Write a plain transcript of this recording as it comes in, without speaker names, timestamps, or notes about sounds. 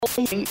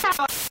Welcome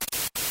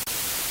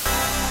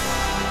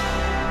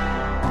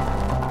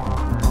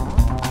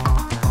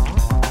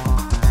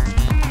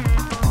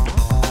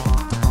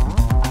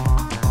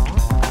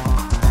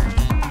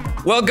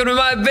to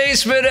my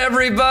basement,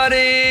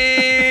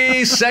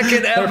 everybody!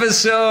 Second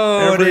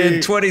episode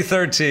in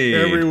 2013.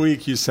 Every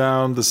week you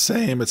sound the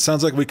same. It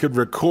sounds like we could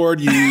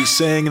record you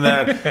saying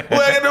that.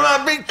 Welcome to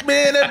my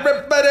basement,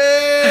 everybody!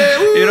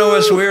 Woo! You know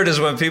what's weird is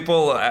when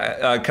people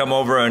come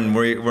over and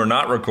we're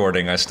not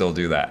recording, I still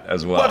do that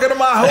as well. Welcome to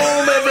my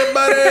home,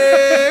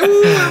 everybody!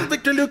 Woo, I'm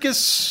Victor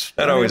Lucas.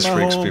 That always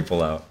freaks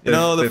people out. You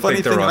know, the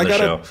funny thing, I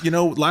got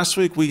show. last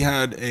week we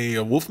had a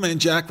Wolfman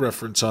Jack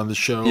reference on the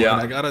show, Yeah.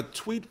 and I got a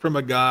tweet from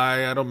a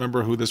guy, I don't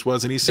remember who this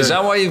was, and he said... Is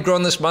that why you've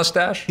grown this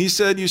mustache? He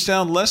said you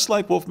sound less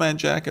like Wolfman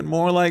Jack and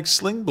more like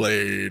Sling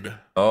Blade.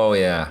 Oh,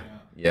 yeah.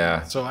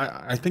 Yeah. So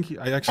I think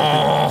I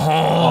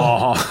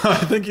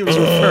think he was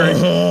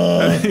referring.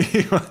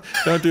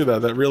 Don't do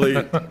that. That really,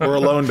 we're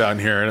alone down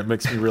here, and it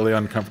makes me really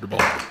uncomfortable.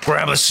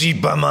 Grab a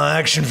seat by my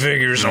action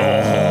figures.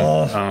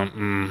 I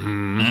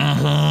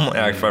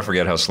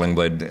forget how Sling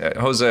Blade.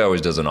 Jose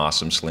always does an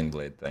awesome Sling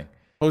Blade thing.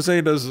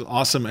 Jose does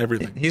awesome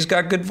everything. He's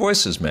got good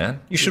voices,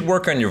 man. You should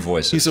work on your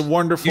voices. He's a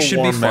wonderful, you should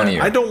warm be funnier.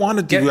 man. I don't want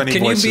to do any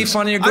can voices. Can you be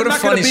funnier? Go I'm to not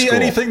funny going to be school.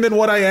 anything than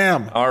what I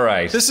am. All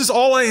right. This is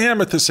all I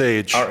am at this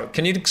age.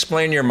 Can you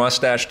explain your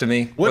mustache to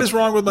me? What is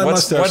wrong with my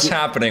mustache? What's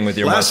happening with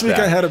your mustache? Last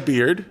week I had a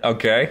beard.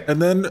 Okay.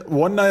 And then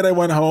one night I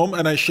went home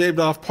and I shaved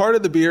off part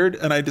of the beard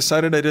and I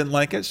decided I didn't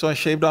like it, so I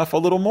shaved off a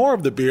little more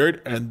of the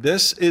beard, and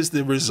this is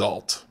the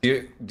result.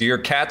 Do your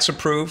cats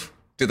approve?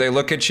 Do they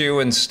look at you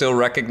and still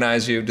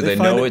recognize you? Do they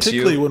find know it it's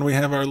tickly you? When we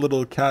have our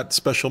little cat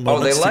special Oh,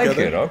 moments they like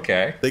together. it.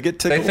 Okay. They get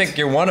tickled. They think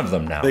you're one of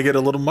them now. They get a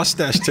little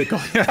mustache tickle.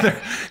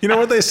 Yeah, you know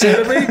what they say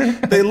to me?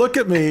 They look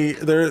at me.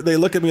 They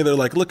look at me. They're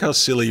like, "Look how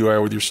silly you are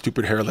with your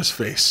stupid hairless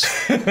face.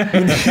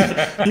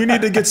 You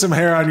need to get some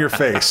hair on your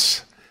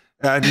face,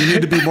 and you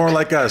need to be more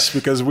like us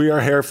because we are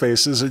hair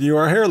faces and you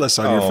are hairless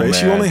on your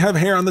face. Man. You only have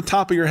hair on the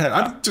top of your head.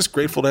 I'm just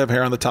grateful to have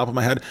hair on the top of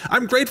my head.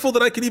 I'm grateful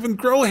that I can even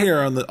grow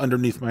hair on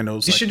underneath my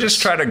nose. You should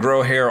just try to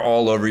grow hair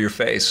all over your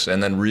face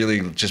and then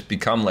really just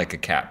become like a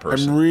cat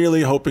person. I'm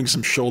really hoping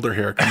some shoulder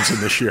hair comes in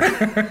this year.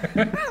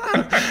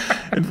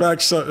 In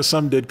fact,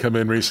 some did come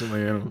in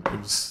recently. And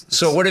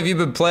So what have you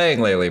been playing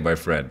lately, my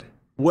friend?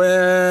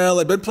 Well,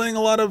 I've been playing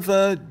a lot of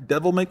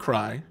Devil May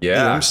Cry.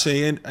 Yeah. I'm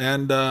saying,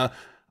 and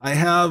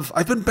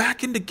I've been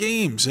back into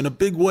games in a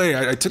big way.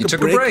 I took a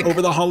break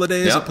over the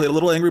holidays. Yep. I played a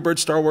little Angry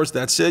Birds Star Wars.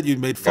 That's it. You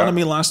made fun of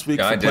me last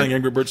week for playing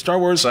Angry Birds Star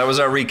Wars. So that was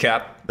our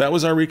recap. That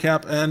was our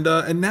recap.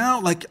 And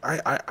now, like,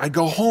 I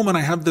go home and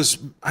I have this,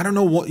 I don't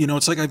know what,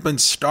 it's like I've been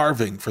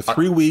starving for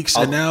 3 weeks,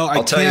 and now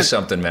I'll tell you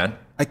something, man.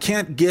 I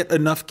can't get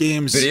enough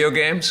games. Video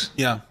games?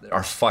 Yeah.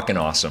 Are fucking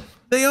awesome.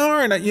 They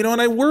are, and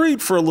I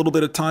worried for a little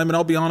bit of time, and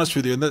I'll be honest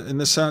with you. In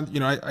this sound,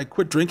 I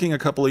quit drinking a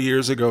couple of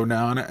years ago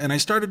now, and I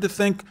started to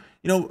think,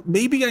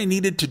 maybe I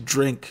needed to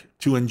drink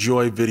to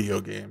enjoy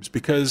video games,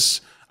 because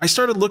I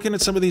started looking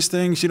at some of these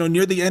things.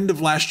 Near the end of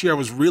last year, I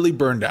was really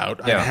burned out.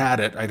 Yeah.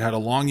 I'd had a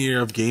long year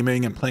of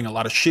gaming and playing a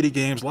lot of shitty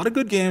games, a lot of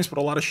good games, but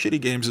a lot of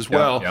shitty games as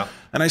well. Yeah.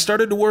 And I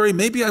started to worry,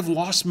 maybe I've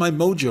lost my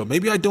mojo.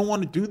 Maybe I don't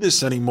want to do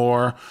this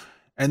anymore.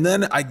 And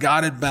then I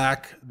got it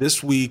back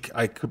this week.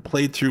 I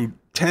played through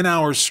 10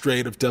 hours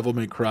straight of Devil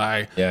May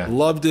Cry. Yeah.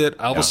 Loved it.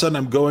 All of a sudden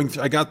I'm going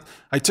through,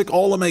 I took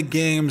all of my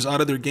games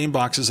out of their game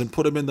boxes and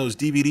put them in those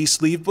DVD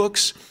sleeve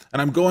books.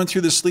 And I'm going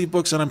through the sleeve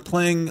books and I'm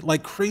playing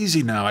like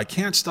crazy now. I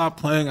can't stop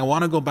playing. I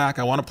want to go back.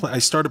 I want to play. I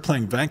started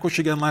playing Vanquish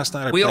again last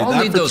night. We all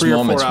need those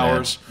moments,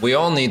 man. We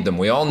all need them.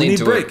 We all need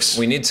breaks.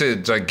 We need to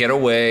get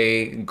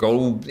away,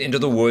 go into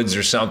the woods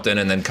or something,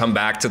 and then come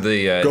back to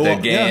the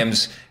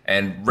games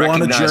and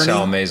recognize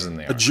how amazing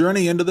they are. A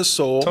journey into the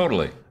soul.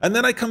 Totally. And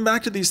then I come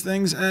back to these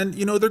things and,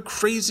 they're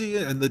crazy.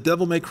 And the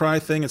Devil May Cry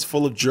thing, it's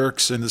full of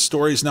jerks and the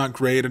story's not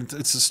great. And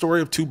it's the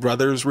story of two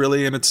brothers,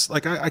 really. And it's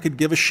like, I could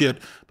give a shit.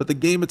 But the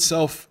game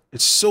itself,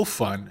 it's so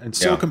fun and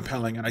so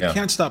compelling. And I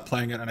can't stop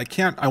playing it. And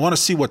I want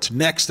to see what's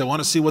next. I want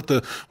to see what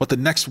the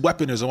next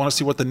weapon is. I want to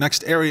see what the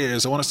next area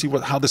is. I want to see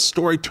how the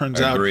story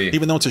turns out,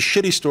 even though it's a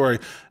shitty story.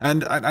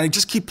 And I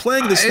just keep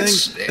playing this thing.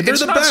 They're It's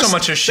the not best. so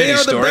much a shitty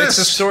story. It's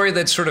a story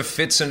that sort of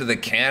fits into the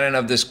canon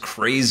of this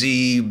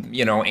crazy,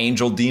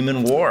 angel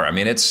demon war. I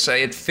mean, it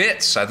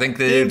fits. I think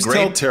they did great.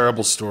 Tell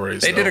terrible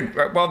stories.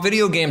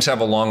 Video games have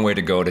a long way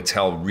to go to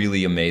tell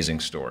really amazing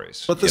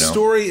stories. But the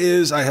story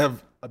is, I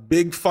have a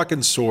big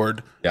fucking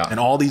sword, and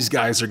all these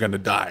guys are going to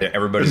die. Yeah,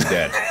 everybody's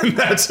dead.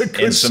 That's a good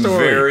story. In some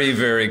very,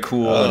 very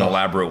cool and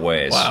elaborate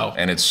ways. Wow.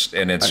 And it's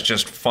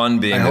just fun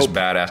being this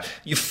badass.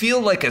 You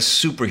feel like a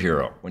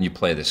superhero when you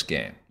play this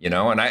game,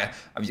 And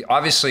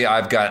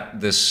I've got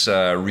this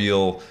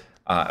real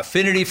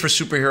affinity for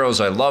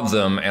superheroes. I love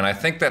them, and I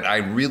think that I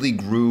really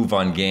groove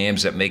on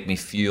games that make me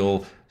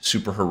feel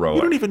super heroic.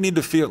 You don't even need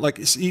to feel like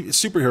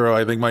superhero.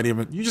 I think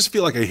you just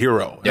feel like a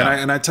hero. Yeah.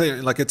 And I tell you,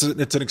 like it's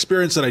an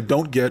experience that I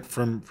don't get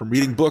from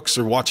reading books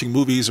or watching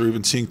movies or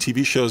even seeing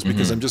TV shows,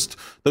 because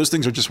those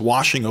things are just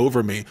washing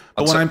over me.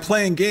 But when I'm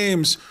playing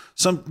games,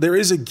 there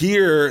is a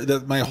gear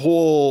that my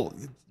whole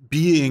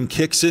being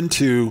kicks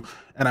into,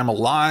 and I'm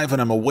alive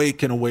and I'm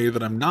awake in a way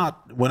that I'm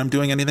not when I'm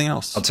doing anything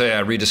else. I'll tell you, I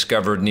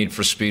rediscovered Need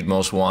for Speed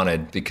Most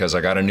Wanted because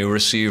I got a new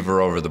receiver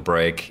over the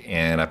break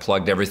and I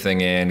plugged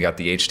everything in, got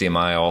the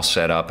HDMI all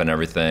set up and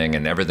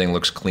everything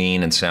looks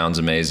clean and sounds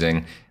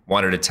amazing.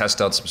 Wanted to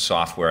test out some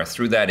software. I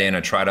threw that in. I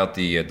tried out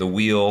the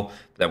wheel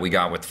that we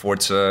got with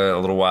Forza a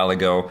little while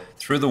ago.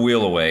 Threw the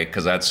wheel away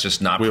because that's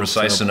just not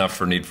precise enough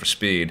for Need for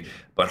Speed.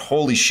 But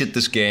holy shit,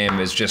 this game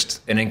is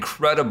just an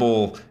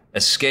incredible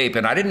escape,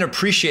 and I didn't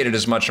appreciate it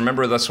as much.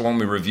 Remember, that's the one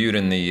we reviewed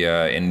in the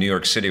in New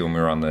York City when we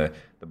were on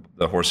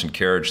the horse and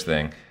carriage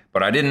thing.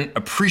 But I didn't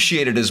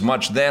appreciate it as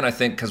much then, I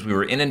think, because we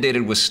were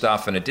inundated with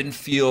stuff, and it didn't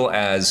feel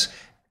as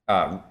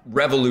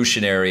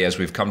revolutionary as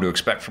we've come to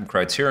expect from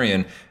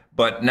Criterion.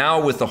 But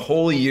now, with the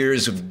whole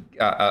years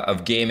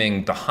of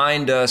gaming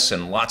behind us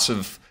and lots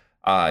of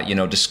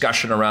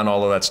discussion around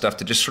all of that stuff,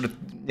 to just sort of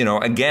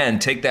again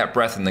take that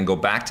breath and then go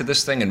back to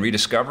this thing and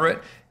rediscover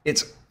it,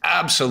 it's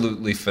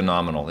absolutely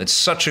phenomenal. It's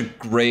such a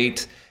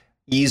great,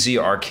 easy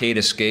arcade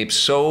escape.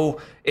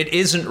 So it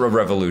isn't a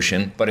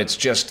revolution, but it's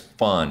just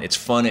fun. It's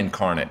fun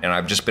incarnate, and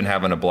I've just been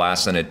having a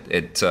blast. And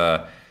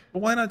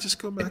well, why not just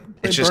go back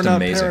and play Burnout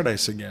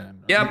Paradise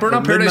again? Yeah,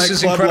 Burnout Paradise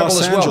is incredible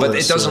as well, but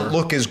it doesn't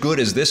look as good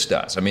as this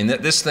does. I mean,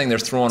 this thing, they're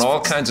throwing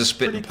all kinds of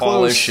spit and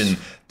polish and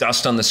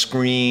dust on the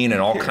screen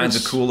and all kinds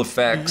of cool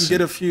effects. You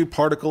get a few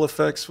particle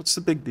effects. What's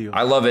the big deal?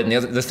 I love it.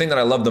 And the thing that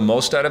I love the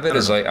most out of it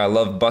is I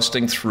love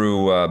busting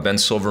through Ben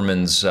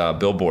Silverman's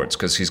billboards,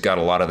 because he's got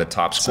a lot of the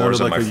top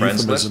scores on my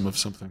friends list. Of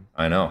something.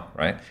 I know,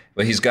 right?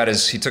 But he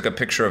took a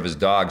picture of his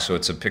dog, so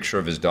it's a picture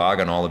of his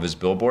dog on all of his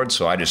billboards.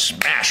 So I just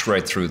smash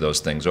right through those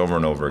things over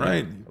and over again.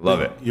 Right.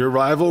 Love it. Your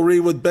rivalry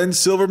with Ben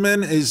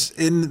Silverman is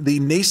in the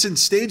nascent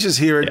stages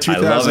here in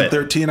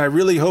 2013. I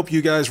really hope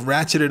you guys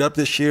ratchet it up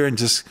this year and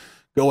just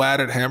go at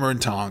it hammer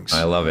and tongs.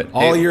 I love it.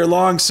 All year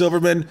long,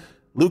 Silverman.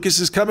 Lucas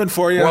is coming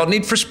for you. Well,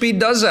 Need for Speed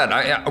does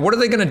that. What are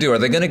they going to do? Are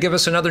they going to give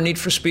us another Need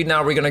for Speed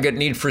now? Are we going to get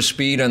Need for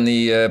Speed on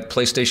the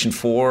PlayStation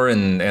 4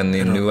 and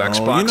the new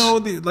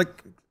Xbox?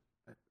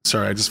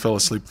 Sorry, I just fell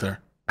asleep there.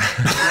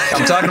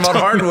 I'm talking about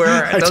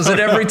hardware. It does it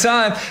every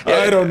time.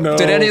 I don't know.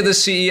 Did any of the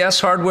CES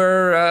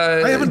hardware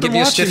I haven't give been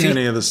you a watching stiffy?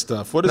 Any of this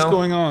stuff. What is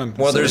going on?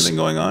 Well, there's anything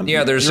going on?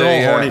 Yeah, there's You're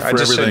all horny for I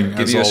just everything,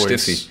 give you a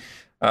stiffy.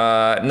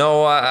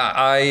 No,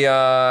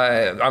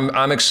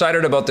 I'm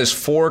excited about this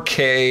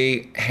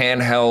 4K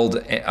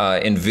handheld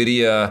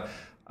NVIDIA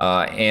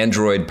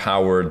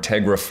Android-powered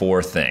Tegra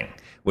 4 thing,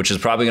 which is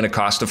probably going to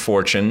cost a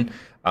fortune.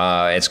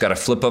 It's got a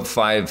flip-up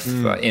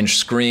 5-inch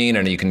screen,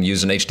 and you can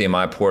use an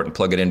HDMI port and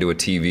plug it into a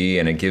TV,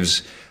 and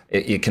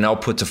it can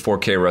output to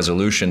 4K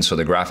resolution, so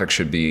the graphics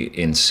should be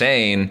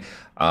insane.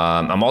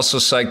 I'm also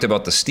psyched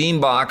about the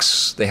Steam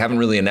Box. They haven't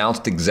really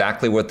announced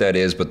exactly what that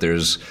is, but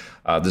there's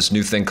this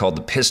new thing called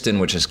the Piston,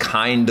 which is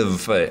kind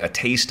of a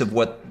taste of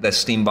what the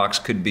Steam Box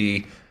could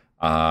be.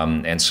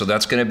 And so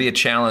that's going to be a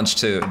challenge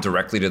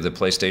directly to the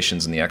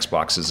PlayStations and the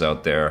Xboxes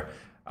out there.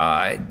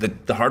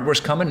 The hardware's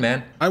coming,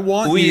 man.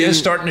 UI is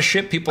starting to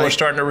ship. People are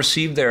starting to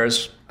receive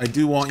theirs. I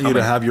do want you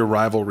to have your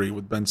rivalry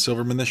with Ben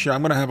Silverman this year.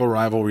 I'm going to have a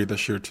rivalry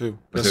this year, too.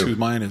 Guess who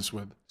mine is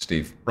with?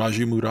 Steve.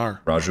 Raju Mudar.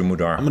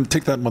 I'm going to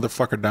take that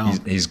motherfucker down.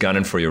 He's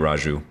gunning for you,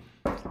 Raju.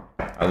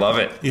 I love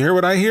it. You hear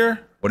what I hear?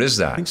 What is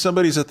that? I think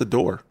somebody's at the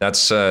door.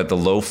 That's the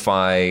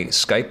lo-fi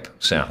Skype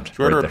sound. Did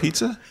you order a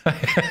pizza?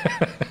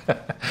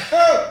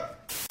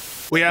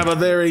 We have a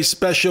very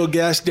special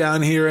guest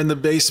down here in the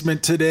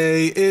basement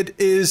today. It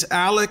is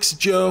Alex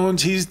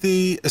Jones. He's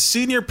the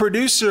senior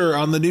producer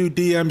on the new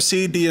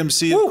DMC.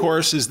 DMC, of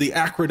course, is the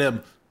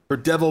acronym for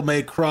Devil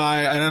May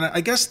Cry. And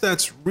I guess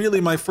that's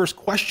really my first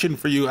question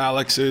for you,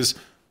 Alex, is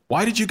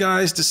why did you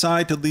guys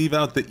decide to leave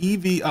out the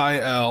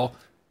EVILAYRY?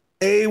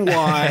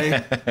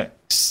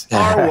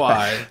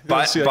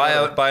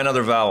 Buy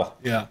another vowel.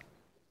 Yeah.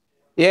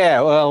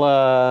 Yeah,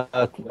 well,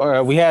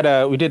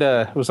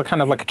 it was kind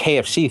of like a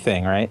KFC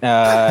thing, right?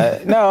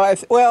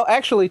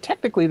 Actually,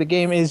 technically, the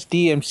game is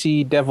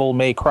DMC Devil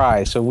May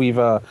Cry, so we've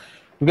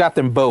got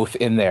them both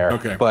in there.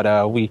 Okay.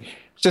 But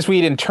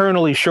we'd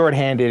internally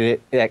shorthanded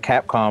it at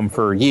Capcom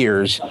for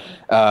years,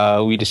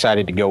 we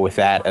decided to go with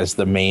that as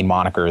the main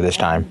moniker this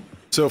time.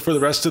 So for the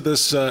rest of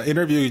this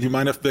interview, do you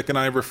mind if Vic and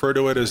I refer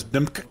to it as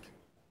Dimka?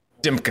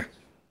 Dimka.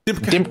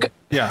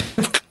 Yeah.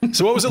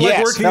 So what was it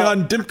like working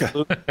on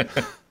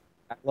Dimka?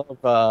 I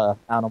love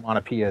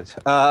onomatopoeias.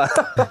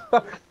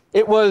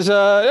 It was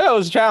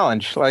a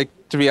challenge. Like,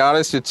 to be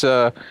honest, it's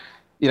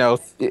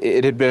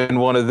it had been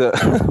one of the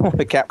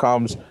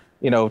Capcom's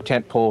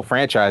tentpole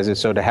franchises.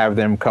 So to have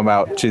them come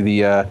out to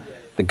the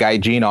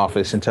Gaijin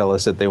office and tell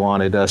us that they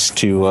wanted us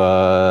to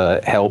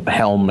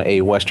helm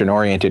a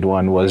Western-oriented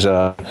one was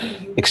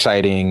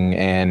exciting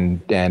and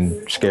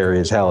scary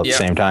as hell at the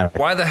same time.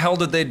 Why the hell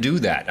did they do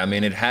that? I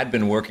mean, it had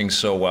been working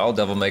so well.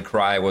 Devil May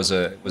Cry was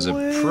a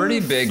pretty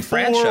big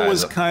franchise. 4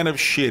 was kind of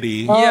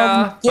shitty.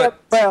 I'm not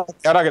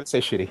going to say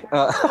shitty.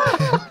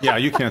 Yeah,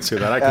 you can't say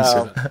that. I can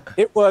say that.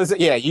 It was,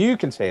 you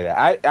can say that.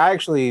 I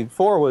actually,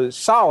 4 was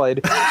solid,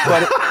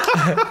 but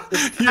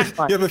you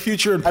have a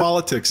future in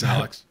politics,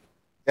 Alex.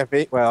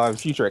 Well,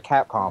 future at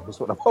Capcom is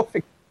what I'm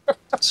hoping.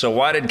 So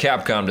why did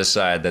Capcom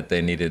decide that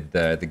they needed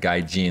the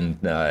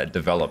Gaijin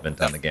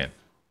development on the game?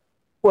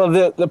 Well,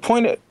 the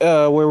point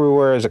where we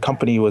were as a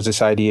company was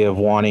this idea of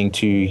wanting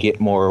to get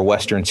more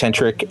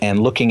Western-centric and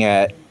looking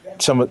at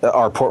some of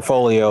our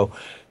portfolio.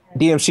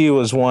 DMC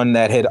was one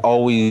that had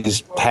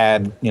always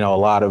had, a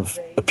lot of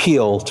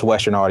appeal to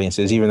Western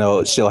audiences, even though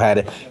it still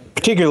had,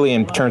 particularly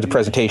in terms of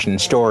presentation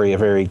and story, a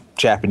very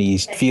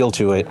Japanese feel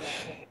to it.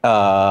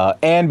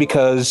 And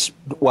because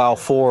while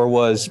 4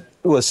 was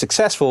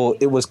successful,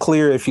 it was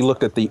clear if you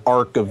looked at the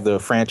arc of the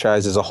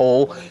franchise as a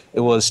whole, it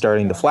was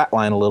starting to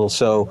flatline a little.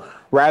 So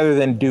rather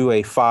than do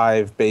a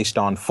 5 based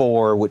on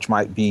 4, which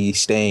might be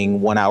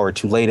staying 1 hour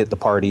too late at the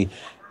party,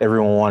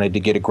 everyone wanted to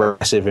get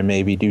aggressive and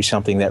maybe do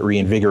something that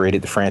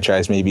reinvigorated the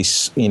franchise, maybe,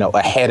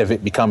 ahead of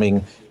it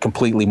becoming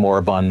completely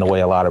moribund, the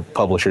way a lot of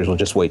publishers will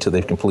just wait till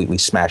they've completely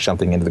smashed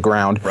something into the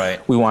ground.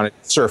 Right. We wanted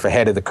to surf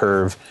ahead of the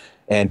curve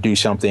and do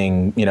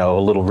something, a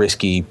little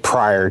risky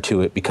prior to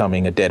it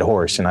becoming a dead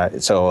horse. And I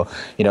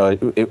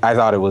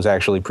thought it was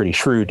actually pretty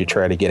shrewd to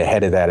try to get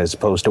ahead of that, as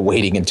opposed to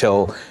waiting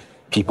until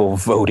people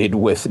voted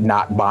with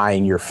not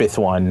buying your 5th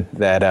one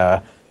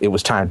that it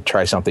was time to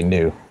try something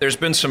new. There's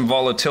been some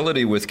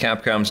volatility with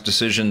Capcom's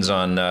decisions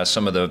on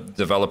some of the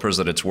developers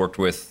that it's worked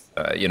with,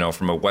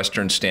 from a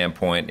Western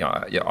standpoint.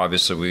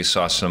 Obviously, we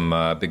saw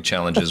some big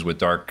challenges with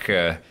Dark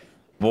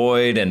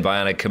Void and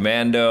Bionic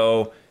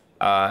Commando.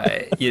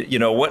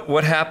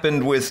 What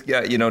happened with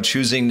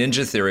choosing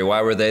Ninja Theory?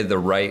 Why were they the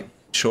right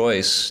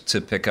choice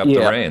to pick up the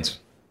reins?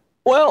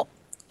 Well,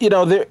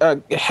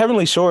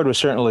 Heavenly Sword was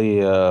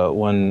certainly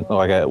one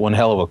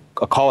hell of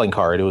a calling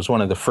card. It was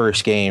one of the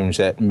first games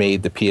that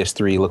made the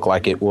PS3 look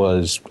like it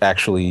was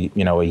actually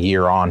a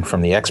year on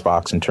from the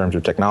Xbox in terms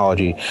of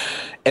technology.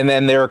 And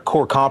then their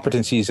core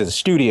competencies as a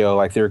studio,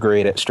 like they're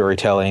great at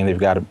storytelling. They've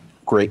got a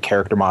great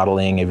character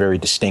modeling, a very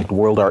distinct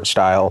world art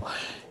style.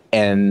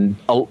 And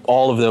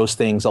all of those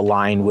things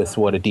align with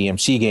what a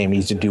DMC game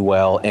needs to do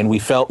well. And we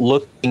felt,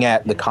 looking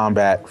at the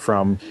combat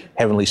from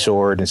Heavenly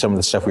Sword and some of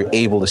the stuff we were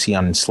able to see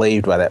on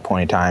Enslaved by that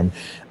point in time,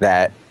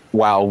 that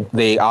while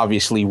they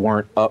obviously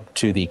weren't up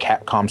to the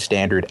Capcom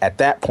standard at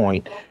that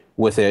point,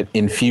 with an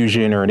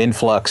infusion or an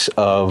influx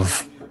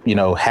of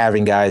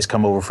having guys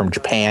come over from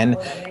Japan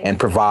and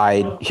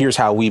provide, here's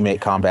how we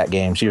make combat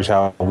games, here's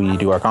how we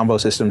do our combo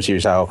systems,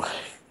 here's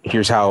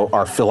how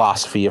our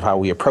philosophy of how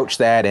we approach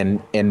that,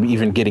 and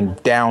even getting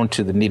down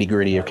to the nitty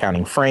gritty of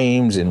counting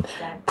frames and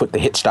put the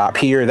hit stop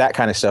here, that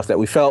kind of stuff, that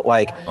we felt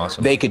like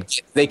awesome. they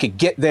could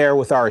get there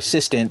with our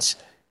assistance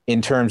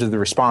in terms of the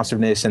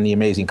responsiveness and the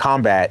amazing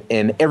combat,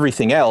 and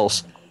everything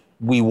else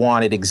we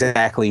wanted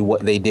exactly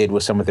what they did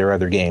with some of their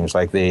other games.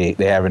 Like they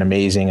have an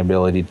amazing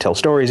ability to tell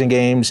stories in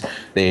games.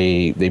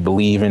 They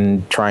believe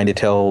in trying to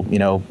tell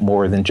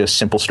more than just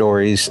simple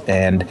stories,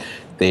 and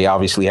they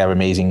obviously have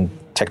amazing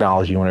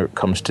technology when it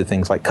comes to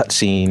things like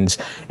cutscenes,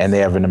 and they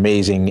have an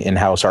amazing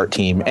in-house art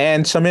team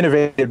and some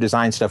innovative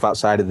design stuff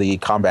outside of the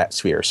combat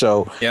sphere.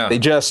 So they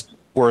just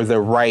were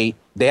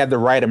they had the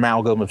right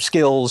amalgam of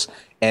skills,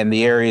 and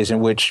the areas in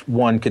which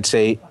one could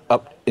say,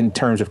 up in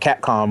terms of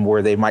Capcom,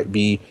 where they might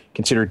be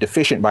considered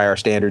deficient by our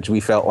standards, we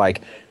felt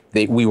like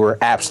we were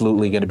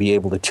absolutely going to be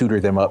able to tutor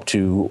them up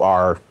to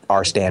our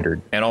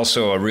standard. And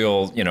also a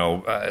real,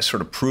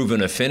 sort of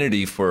proven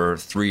affinity for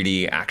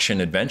 3D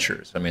action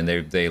adventures. I mean,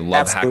 they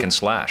love hack and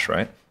slash,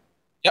 right?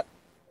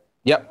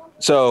 Yep.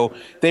 So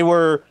they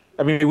were,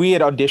 we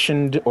had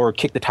auditioned or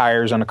kicked the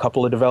tires on a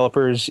couple of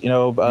developers,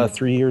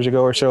 3 years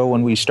ago or so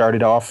when we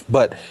started off,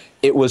 but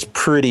it was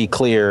pretty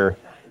clear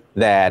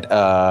that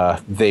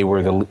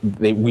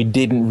we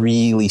didn't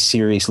really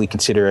seriously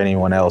consider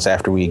anyone else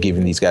after we had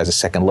given these guys a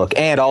second look.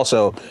 And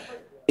also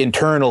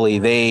internally,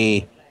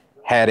 they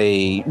had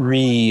a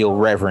real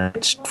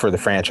reverence for the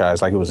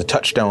franchise. Like, it was a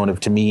touchstone of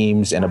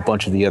Tamim's and a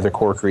bunch of the other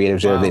core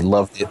creatives there. They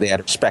loved it. They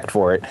had respect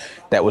for it.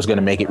 That was going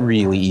to make it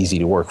really easy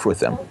to work with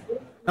them.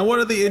 Now, one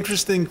of the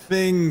interesting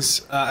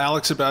things,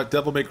 Alex, about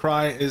Devil May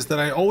Cry is that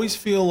I always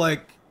feel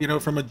like,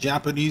 from a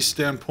Japanese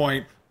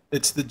standpoint,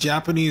 it's the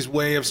Japanese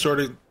way of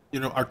sort of,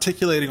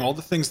 articulating all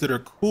the things that are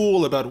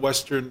cool about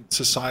Western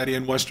society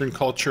and Western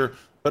culture,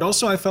 but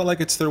also I felt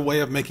like it's their way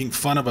of making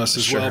fun of us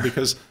as well,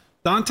 because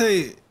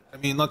Dante,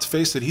 let's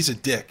face it, he's a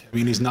dick.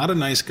 He's not a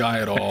nice guy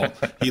at all.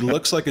 He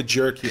looks like a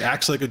jerk. He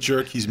acts like a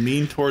jerk. He's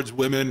mean towards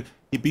women.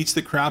 He beats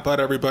the crap out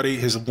of everybody.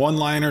 His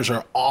one-liners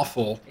are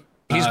awful.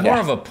 He's more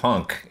of a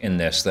punk in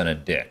this than a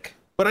dick.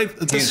 But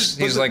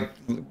he's like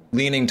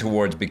leaning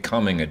towards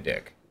becoming a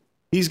dick.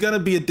 He's going to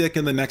be a dick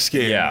in the next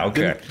game. Yeah,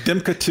 okay.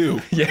 Dimka 2.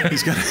 Yeah.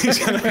 He's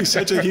going to be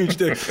such a huge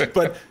dick.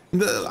 But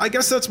I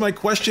guess that's my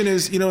question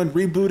is, in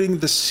rebooting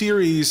the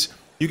series,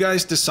 you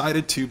guys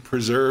decided to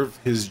preserve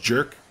his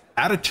jerk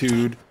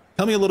attitude.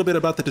 Tell me a little bit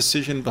about the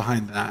decision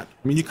behind that.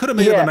 You could have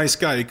made him a nice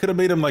guy. You could have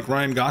made him like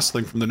Ryan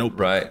Gosling from The Notebook.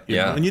 Right,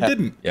 yeah. And you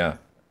didn't. Yeah.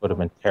 Would have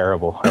been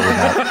terrible. I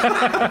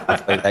would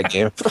not play that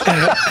game.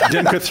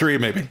 Dimka 3,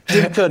 maybe.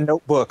 Dimka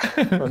Notebook.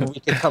 And we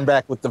could come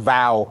back with The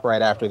Vow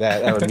right after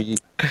that. That would be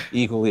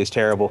equally as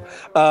terrible.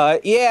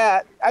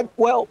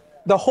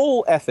 the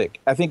whole ethic,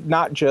 I think,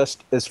 not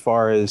just as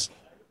far as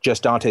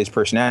just Dante's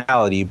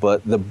personality,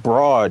 but the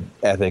broad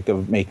ethic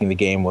of making the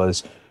game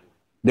was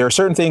there are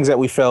certain things that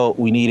we felt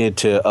we needed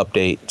to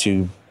update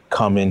to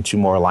come into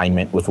more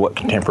alignment with what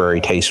contemporary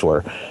tastes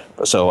were.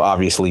 So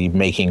obviously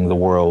making the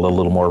world a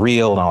little more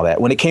real and all that.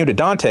 When it came to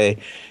Dante,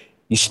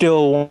 you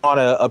still want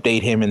to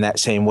update him in that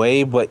same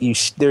way, but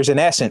there's an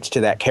essence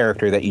to that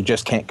character that you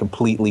just can't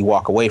completely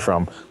walk away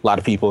from. A lot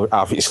of people are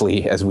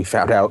obviously, as we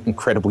found out,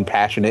 incredibly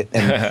passionate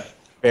and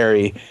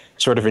very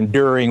sort of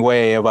enduring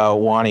way about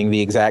wanting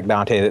the exact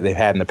Dante that they've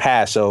had in the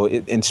past. So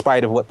in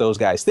spite of what those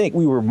guys think,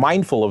 we were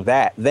mindful of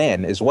that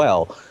then as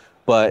well.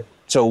 But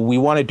so we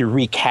wanted to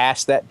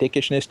recast that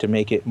dickishness to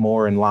make it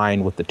more in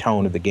line with the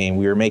tone of the game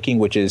we were making,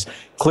 which is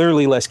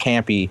clearly less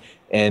campy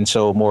and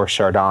so more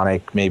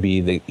sardonic.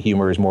 Maybe the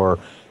humor is more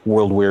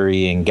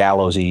world-weary and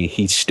gallowsy.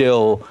 He's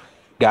still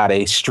got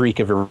a streak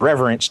of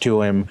irreverence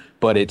to him,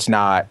 but it's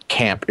not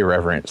camp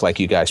irreverence like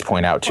you guys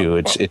point out too.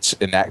 It's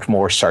an act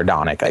more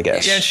sardonic, I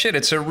guess. Yeah, shit,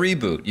 it's a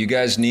reboot. You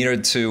guys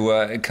needed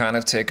to kind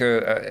of take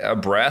a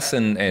breath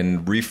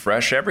and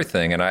refresh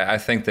everything. And I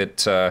think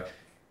that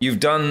you've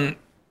done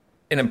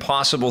an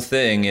impossible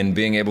thing in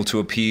being able to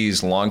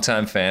appease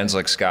longtime fans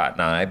like Scott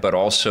and I, but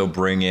also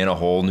bring in a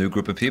whole new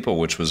group of people,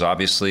 which was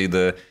obviously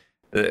the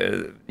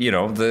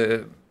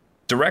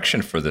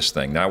direction for this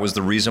thing. That was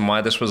the reason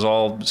why this was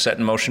all set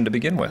in motion to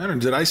begin with. Adam,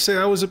 did I say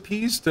I was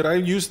appeased? Did I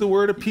use the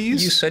word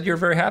appeased? You said you're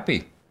very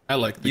happy. I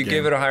like the game. You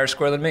gave it a higher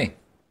score than me.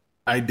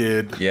 I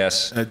did.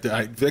 Yes.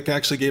 Vic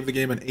actually gave the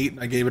game an 8, and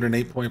I gave it an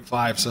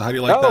 8.5. So how do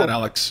you like that,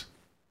 Alex?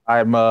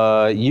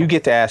 You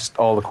get to ask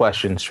all the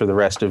questions for the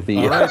rest of the.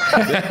 All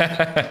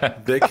right.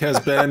 Vic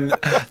has been.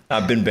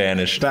 I've been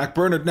banished.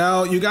 Backburnered.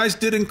 Now, you guys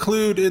did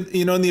include,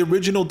 in the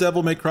original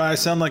Devil May Cry. I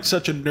sound like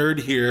such a nerd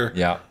here.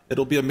 Yeah.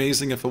 It'll be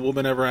amazing if a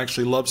woman ever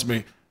actually loves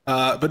me.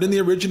 But in the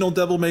original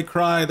Devil May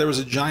Cry, there was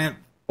a giant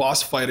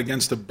boss fight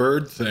against a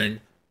bird thing,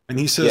 and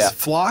he says,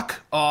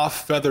 "Flock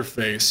off,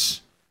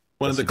 Featherface."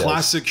 One of the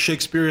classic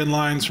Shakespearean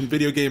lines from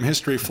video game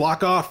history.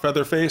 Flock off,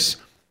 Featherface.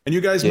 And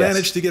you guys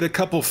managed to get a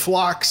couple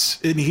flocks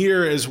in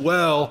here as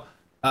well.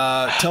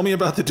 Tell me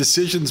about the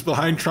decisions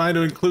behind trying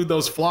to include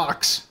those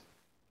flocks.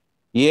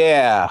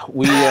 Yeah,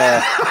 we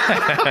are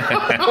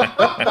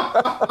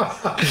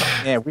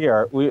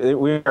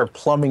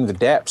plumbing the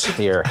depths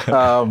here.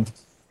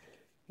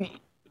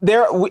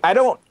 We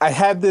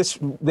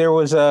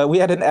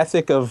had an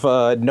ethic of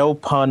no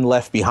pun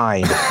left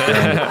behind.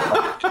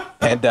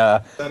 And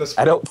I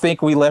don't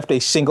think we left a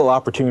single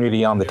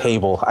opportunity on the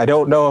table. I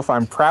don't know if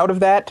I'm proud of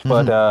that,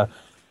 but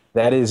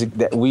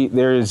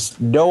there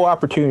is no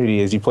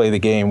opportunity as you play the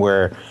game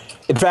where,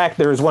 in fact,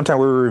 there was one time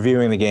we were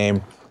reviewing the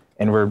game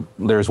and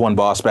there was one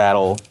boss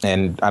battle,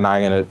 and I'm not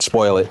going to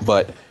spoil it,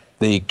 but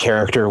the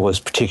character was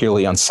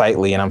particularly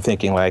unsightly, and I'm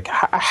thinking, like,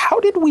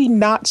 how did we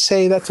not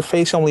say that's a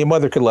face only a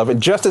mother could love?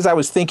 And just as I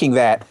was thinking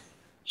that,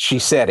 she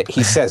said it.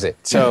 He says it.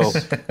 So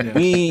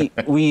we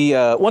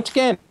once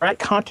again, right?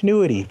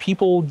 Continuity.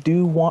 People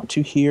do want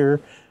to hear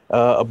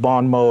a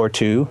bon mot or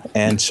two,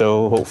 and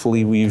so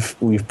hopefully we've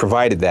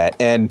provided that.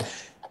 And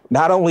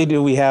not only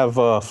do we have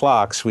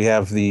flocks, we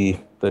have the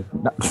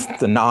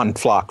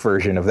non-flock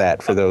version of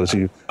that for those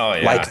who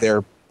like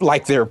their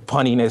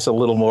punniness a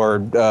little more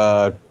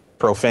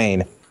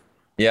profane.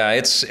 Yeah,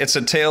 it's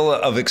a tale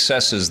of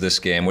excesses, this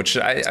game, which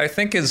I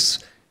think is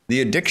the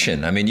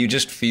addiction. I mean, you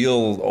just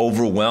feel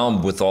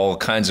overwhelmed with all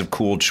kinds of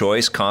cool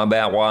choice,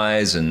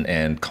 combat-wise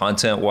and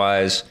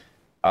content-wise.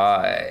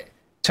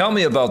 Tell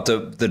me about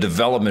the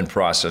development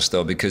process,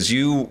 though, because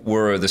you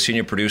were the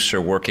senior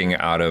producer working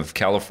out of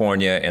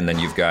California, and then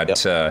you've got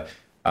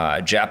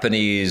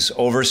Japanese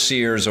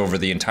overseers over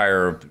the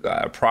entire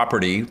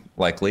property,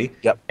 likely.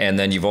 Yep. And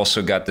then you've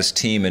also got this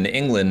team in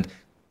England.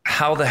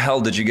 How the hell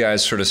did you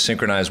guys sort of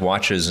synchronize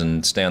watches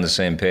and stay on the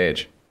same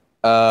page?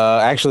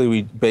 Actually,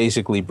 we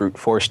basically brute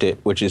forced it,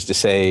 which is to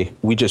say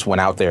we just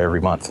went out there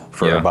every month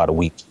for about a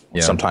week,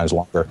 sometimes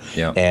longer.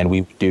 Yeah. And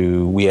we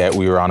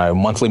were on a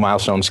monthly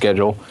milestone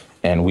schedule,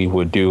 and we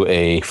would do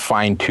a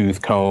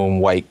fine-tooth comb,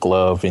 white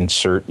glove,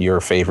 insert your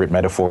favorite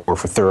metaphor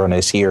for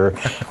thoroughness here,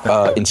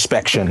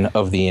 inspection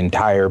of the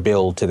entire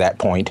build to that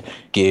point,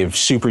 give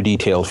super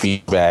detailed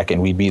feedback,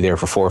 and we'd be there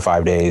for 4 or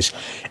 5 days.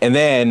 And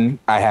then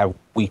I have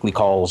weekly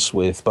calls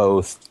with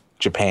both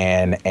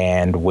Japan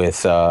and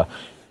with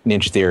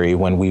Ninja Theory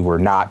when we were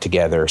not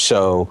together.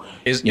 So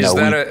is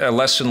that a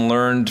lesson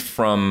learned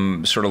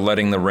from sort of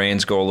letting the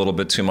reins go a little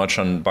bit too much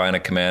on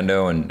Bionic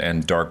Commando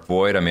and Dark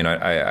Void? I mean,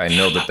 I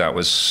know there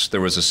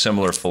was a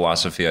similar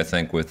philosophy, I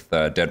think, with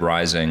Dead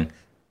Rising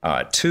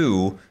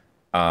 2,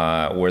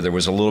 where there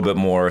was a little bit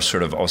more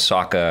sort of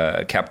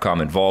Osaka Capcom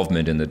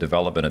involvement in the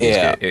development of these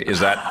games. Is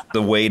that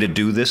the way to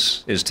do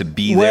this? Is to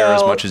be there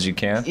as much as you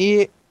can?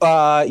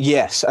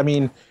 Yes. I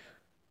mean,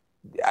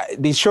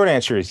 the short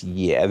answer is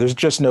there's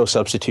just no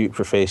substitute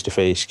for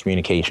face-to-face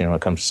communication when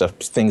it comes to stuff.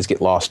 Things get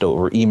lost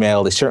over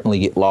email. They certainly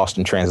get lost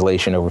in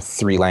translation over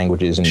 3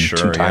 languages and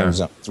 2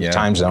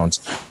 time zones.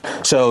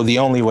 So the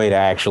only way to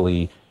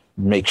actually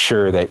make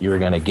sure that you're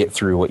going to get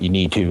through what you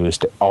need to is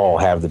to all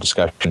have the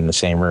discussion in the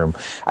same room.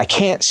 I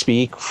can't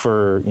speak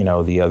for,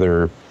 the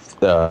other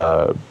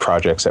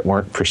projects that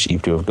weren't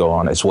perceived to have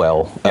gone as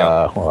well.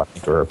 Yeah.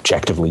 Or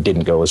objectively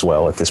didn't go as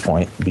well at this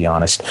point, to be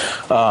honest.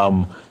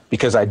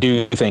 Because I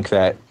do think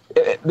that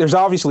there's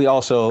obviously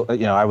also,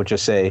 I would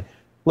just say,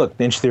 look,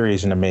 Ninja Theory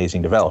is an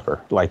amazing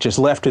developer. Like, just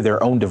left to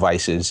their own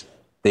devices,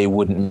 they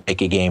wouldn't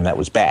make a game that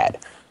was bad.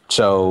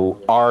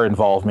 So our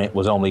involvement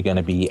was only going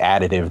to be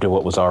additive to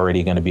what was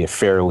already going to be a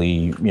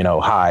fairly,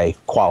 high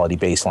quality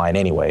baseline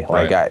anyway.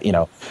 Like,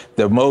 right.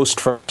 The most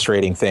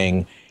frustrating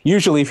thing,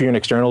 usually if you're an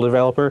external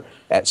developer,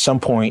 at some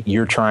point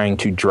you're trying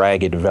to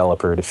drag a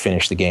developer to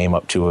finish the game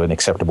up to an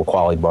acceptable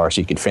quality bar so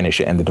you can finish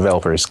it. And the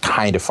developer is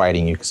kind of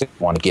fighting you because they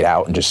want to get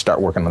out and just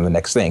start working on the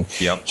next thing.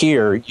 Yep.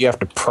 Here, you have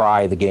to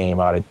pry the game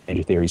out of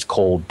Ninja Theory's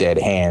cold, dead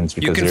hands.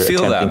 Because you can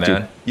feel that,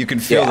 man. You can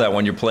feel that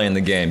when you're playing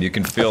the game. You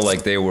can feel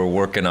like they were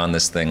working on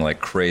this thing like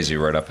crazy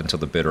right up until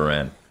the bitter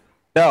end.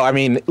 No, I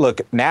mean,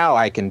 look, now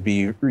I can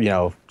be,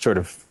 sort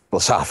of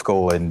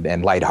philosophical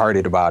and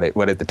lighthearted about it.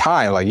 But at the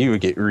time, like, you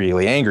would get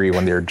really angry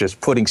when they're just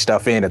putting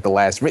stuff in at the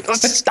last minute.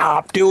 Let's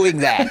stop doing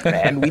that,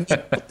 man. We need to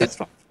put this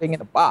thing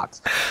in a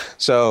box.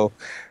 So,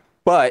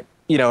 but,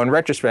 in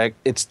retrospect,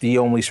 it's the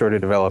only sort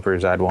of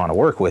developers I'd want to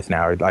work with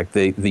now. Like,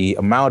 the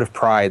amount of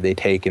pride they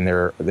take in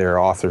their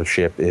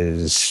authorship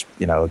is,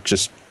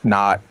 just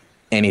not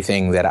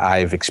anything that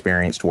I've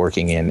experienced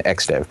working in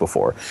XDev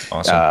before.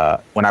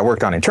 Awesome. When I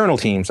worked on internal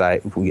teams, I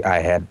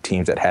had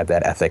teams that had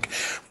that ethic,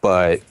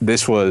 but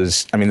this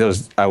was,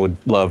 I would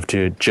love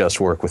to just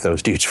work with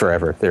those dudes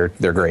forever. They're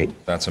great.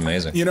 That's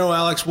amazing.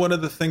 Alex, one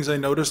of the things I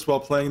noticed while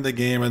playing the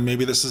game, and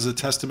maybe this is a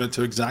testament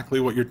to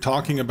exactly what you're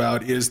talking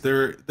about, is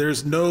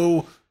there's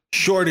no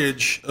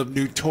shortage of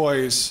new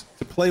toys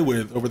to play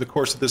with over the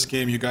course of this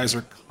game. You guys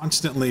are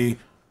constantly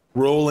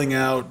rolling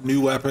out new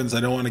weapons.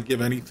 I don't want to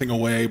give anything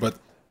away, but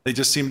they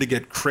just seem to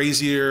get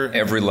crazier,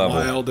 every level,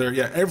 wilder.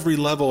 Yeah, every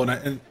level,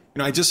 and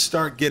I just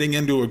start getting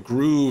into a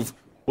groove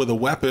with a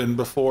weapon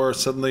before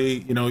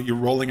suddenly you're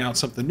rolling out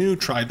something new.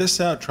 Try this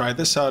out.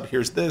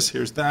 Here's this.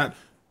 Here's that.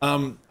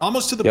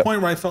 Almost to the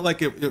point where I felt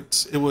like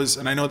it was,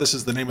 and I know this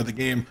is the name of the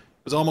game.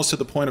 It was almost to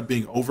the point of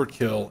being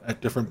overkill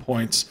at different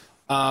points.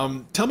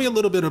 Tell me a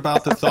little bit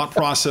about the thought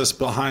process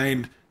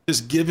behind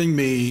just giving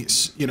me,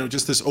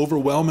 just this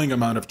overwhelming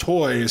amount of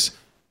toys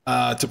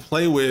to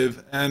play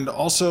with, and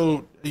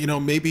also,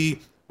 maybe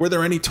were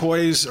there any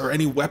toys or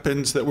any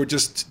weapons that were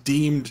just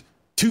deemed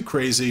too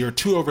crazy or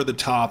too over the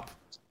top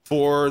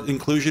for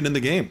inclusion in the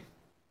game?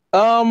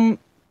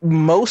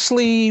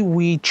 Mostly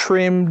we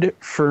trimmed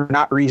for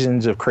not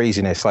reasons of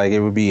craziness. Like, it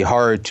would be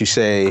hard to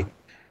say,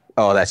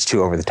 oh, that's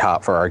too over the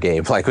top for our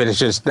game. Like, but it's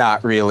just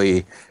not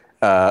really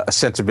a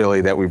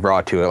sensibility that we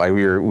brought to it. Like,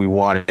 we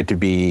wanted it to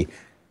be,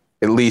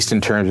 at least in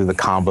terms of the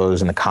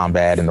combos and the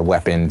combat and the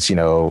weapons,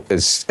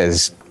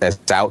 as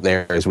out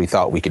there as we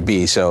thought we could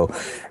be. So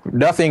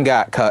nothing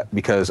got cut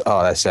because,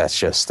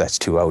 that's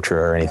too ultra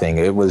or anything.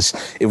 It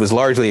was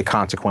largely a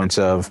consequence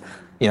of,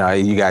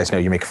 you guys know,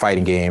 you make a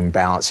fighting game,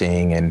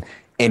 balancing, and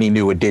any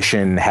new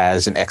addition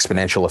has an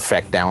exponential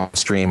effect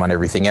downstream on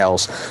everything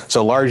else.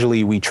 So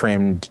largely we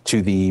trimmed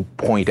to the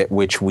point at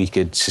which we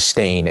could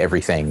sustain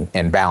everything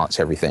and balance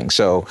everything.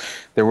 So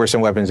there were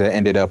some weapons that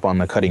ended up on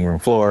the cutting room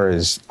floor,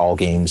 as all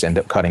games end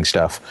up cutting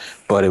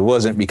stuff. But it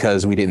wasn't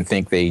because we didn't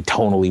think they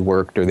tonally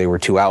worked or they were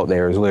too out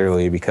there. It was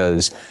literally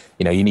because,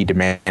 you need to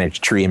manage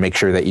a tree and make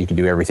sure that you can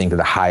do everything to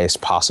the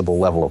highest possible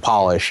level of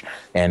polish.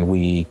 And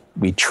we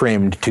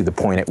trimmed to the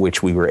point at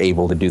which we were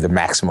able to do the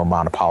maximum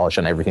amount of polish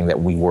on everything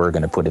that we were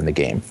going to put in the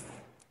game.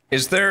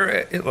 Is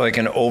there like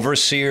an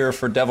overseer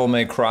for Devil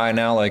May Cry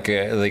now, like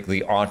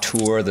the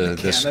auteur,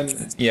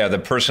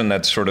 the person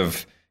that's sort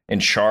of in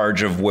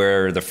charge of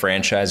where the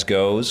franchise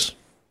goes,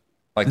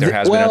 like there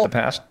has been in the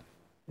past?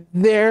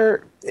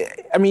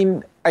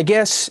 I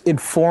guess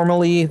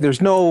informally, there's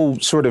no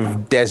sort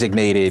of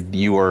designated,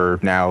 you are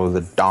now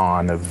the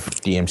Don of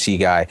DMC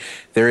guy.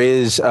 There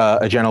is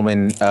a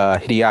gentleman,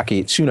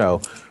 Hideaki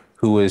Itsuno,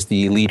 who was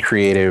the lead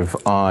creative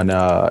on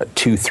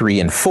 2, 3,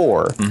 and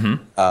 4,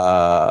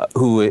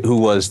 who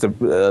was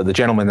the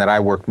gentleman that I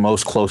worked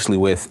most closely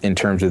with in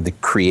terms of the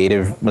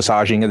creative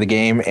massaging of the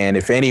game. And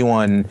if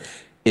anyone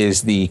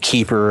is the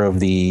keeper of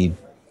the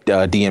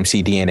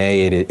DMC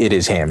DNA, it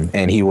is him.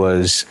 And he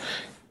was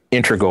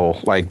integral.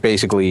 Like,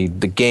 basically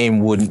the game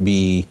wouldn't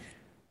be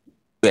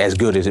as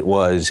good as it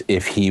was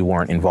if he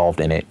weren't involved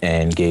in it,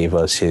 and gave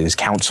us his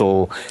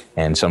counsel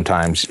and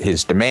sometimes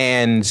his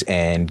demands,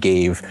 and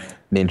gave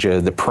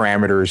Ninja the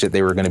parameters that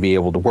they were going to be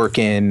able to work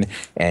in.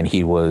 And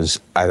he was,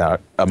 I thought,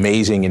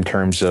 amazing in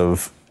terms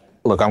of,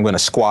 look, I'm going to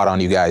squat on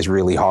you guys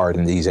really hard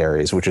in these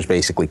areas, which is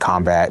basically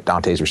combat,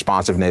 Dante's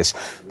responsiveness,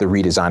 the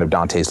redesign of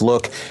Dante's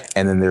look.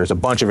 And then there's a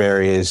bunch of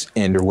areas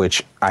into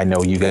which I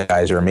know you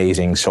guys are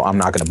amazing, so I'm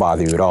not going to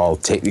bother you at all.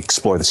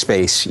 Explore the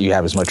space. You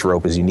have as much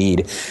rope as you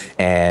need.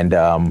 And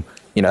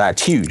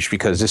that's huge,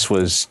 because this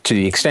was, to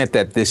the extent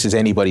that this is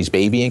anybody's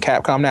baby in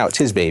Capcom now, it's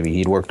his baby.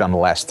 He'd worked on the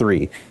last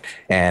 3.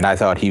 And I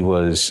thought he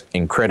was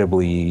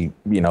incredibly,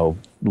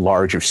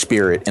 large of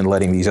spirit in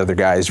letting these other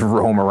guys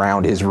roam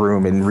around his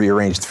room and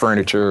rearrange the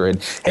furniture.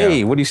 And,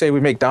 hey, what do you say we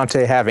make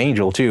Dante have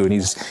Angel too? And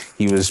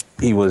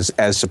he was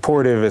as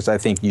supportive as I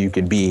think you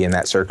can be in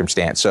that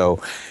circumstance. So,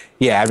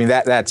 yeah, I mean,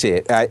 that's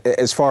it.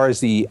 As far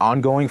as the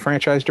ongoing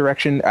franchise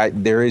direction,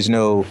 there is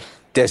no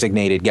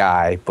designated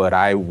guy, but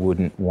I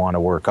wouldn't want to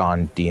work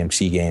on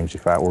DMC games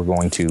if I were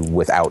going to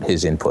without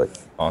his input.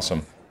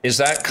 Awesome. Is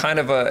that kind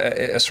of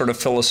a sort of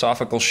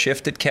philosophical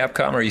shift at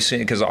Capcom? Are you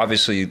seeing, because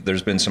obviously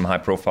there's been some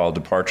high-profile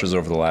departures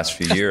over the last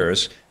few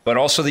years, but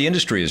also the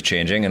industry is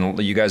changing, and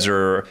you guys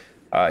are,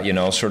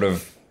 sort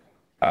of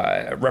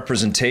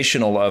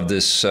representational of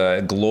this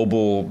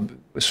global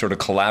sort of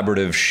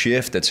collaborative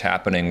shift that's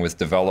happening with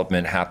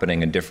development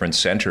happening in different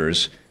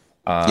centers.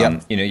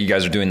 You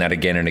guys are doing that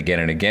again and again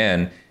and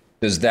again.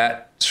 Does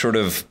that sort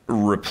of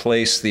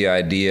replace the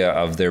idea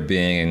of there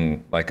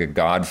being like a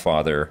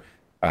godfather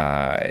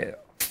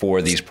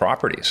for these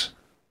properties?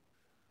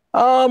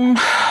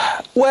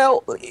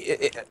 Well,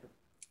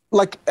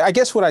 I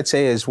guess what I'd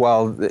say is,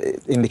 well,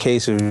 in the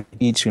case of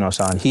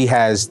Itsuno-san, he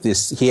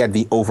had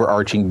the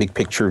overarching big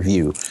picture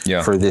view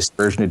for this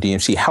version of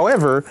DMC.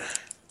 However,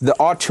 the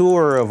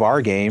auteur of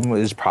our game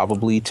was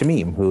probably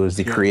Tamim, who is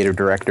the creative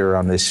director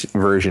on this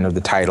version of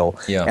the title.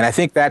 Yeah. And I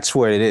think that's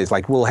what it is.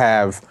 Like, we'll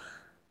have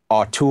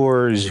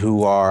auteurs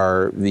who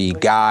are the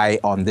guy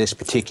on this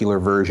particular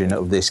version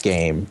of this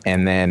game,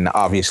 and then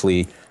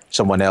obviously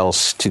someone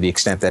else, to the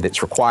extent that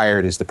it's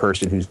required, is the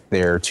person who's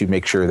there to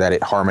make sure that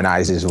it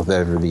harmonizes with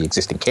whatever the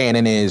existing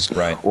canon is,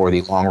 or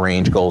the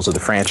long-range goals of the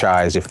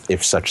franchise,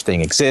 if such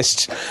thing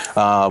exists.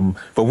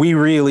 But we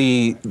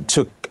really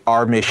took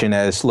our mission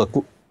as,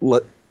 look,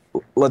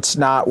 let's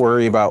not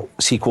worry about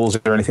sequels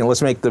or anything.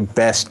 Let's make the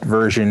best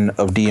version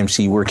of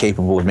DMC we're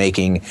capable of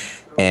making,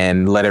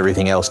 and let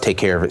everything else take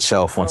care of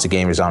itself once the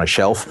game is on a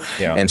shelf.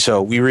 Yeah. And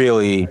so we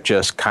really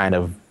just kind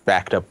of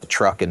backed up the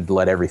truck and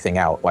let everything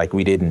out. Like,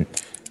 we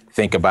didn't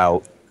think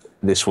about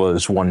this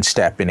was one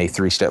step in a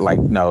 3-step. Like,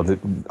 no,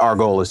 our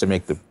goal is to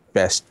make the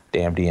best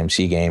damn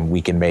DMC game we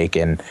can make,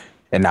 and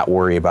not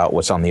worry about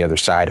what's on the other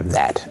side of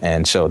that.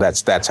 And so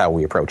that's how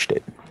we approached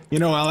it.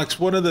 Alex,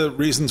 one of the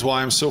reasons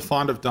why I'm so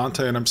fond of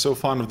Dante and I'm so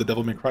fond of the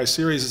Devil May Cry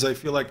series is I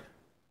feel like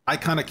I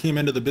kind of came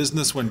into the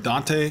business when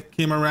Dante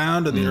came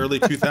around in the early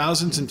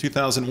 2000s, in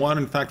 2001.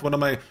 In fact, one of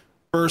my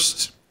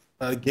first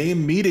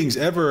game meetings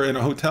ever in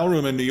a hotel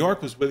room in New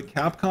York was with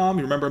Capcom.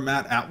 You remember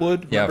Matt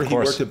Atwood? Remember, he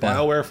worked at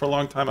BioWare for a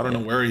long time. I don't know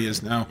where he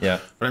is now. Yeah.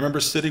 But I remember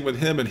sitting with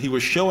him, and he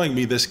was showing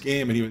me this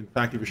game, and in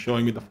fact, he was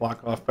showing me the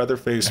Flockoff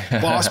Featherface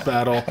boss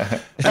battle.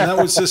 And that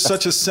was just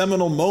such a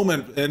seminal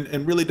moment,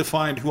 and really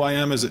defined who I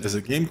am as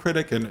a game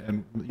critic,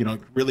 and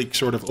really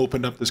sort of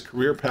opened up this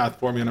career path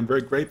for me, and I'm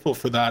very grateful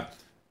for that.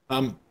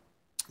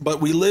 But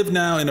we live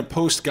now in a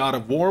post-God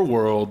of War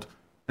world,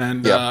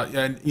 and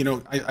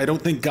I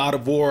don't think God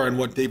of War and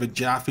what David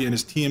Jaffe and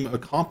his team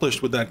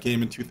accomplished with that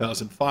game in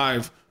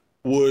 2005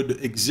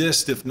 would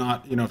exist if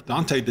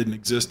Dante didn't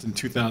exist in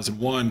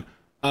 2001.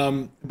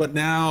 But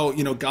now,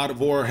 God of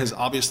War has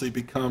obviously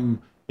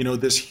become,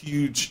 this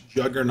huge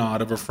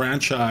juggernaut of a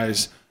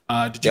franchise.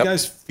 Did you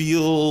guys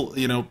feel,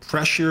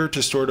 pressure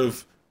to sort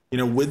of,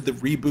 with the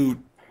reboot,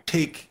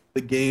 take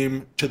the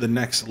game to the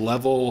next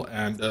level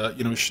and,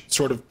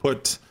 sort of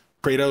put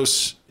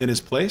Kratos in his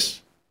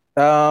place?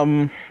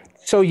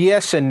 So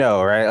yes and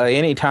no, right? Like,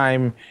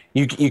 anytime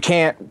you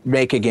can't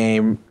make a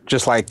game,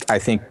 just like I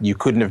think you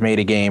couldn't have made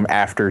a game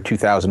after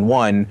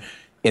 2001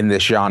 in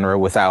this genre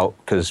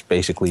because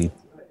basically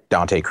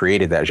Dante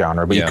created that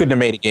genre, but you couldn't have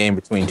made a game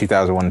between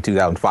 2001 and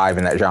 2005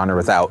 in that genre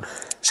without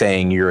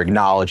saying you're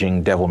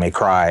acknowledging Devil May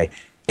Cry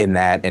in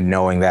that, and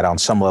knowing that on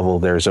some level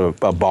there's a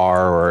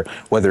bar, or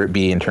whether it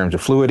be in terms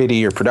of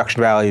fluidity or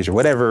production values or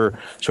whatever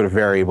sort of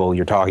variable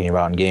you're talking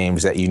about in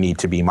games that you need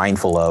to be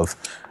mindful of.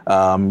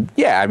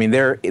 I mean,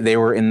 they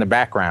were in the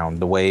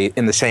background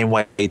in the same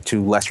way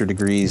to lesser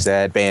degrees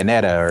that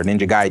Bayonetta or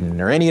Ninja Gaiden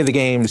or any of the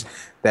games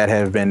that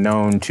have been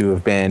known to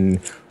have been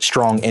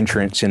strong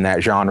entrants in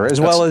that genre, as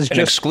well as an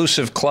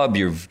exclusive club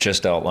you've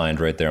just outlined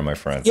right there, my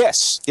friend.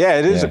 Yes. Yeah,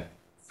 it is a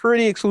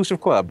pretty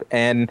exclusive club,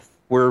 and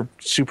we're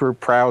super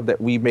proud that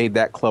we made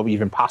that club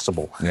even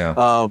possible.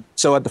 Yeah.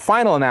 So at the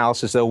final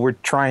analysis, though, we're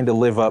trying to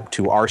live up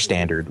to our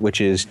standard, which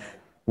is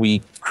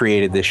we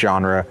created this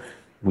genre.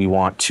 We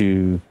want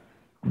to,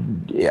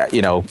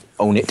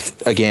 own it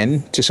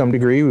again to some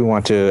degree. We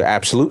want to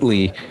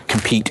absolutely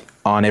compete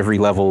on every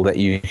level that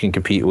you can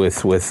compete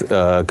with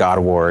God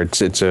of War.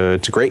 It's a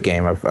great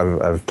game.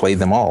 I've played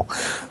them all.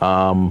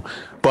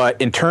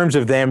 But in terms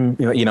of them,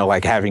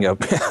 like having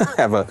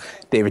have a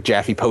David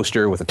Jaffe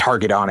poster with a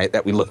target on it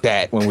that we looked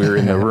at when we were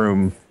in the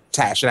room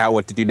hashing out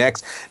what to do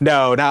next.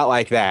 No, not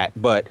like that.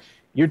 But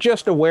you're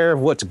just aware of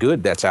what's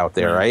good that's out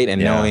there, right?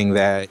 And knowing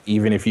that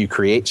even if you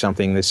create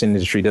something, this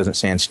industry doesn't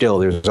stand still.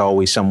 There's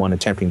always someone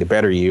attempting to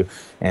better you.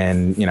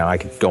 And, I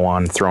could go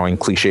on throwing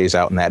cliches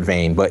out in that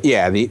vein. But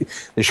yeah, the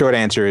short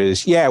answer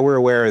is, we're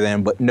aware of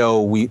them, but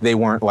no, they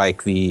weren't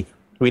like we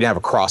didn't have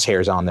a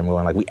crosshairs on them. We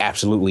weren't like, we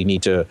absolutely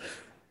need to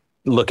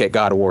look at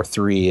God of War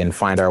 3 and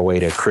find our way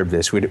to crib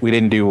this. We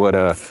didn't do what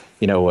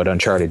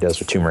Uncharted does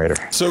with Tomb Raider.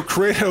 So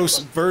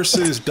Kratos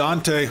versus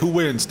Dante, who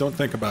wins? Don't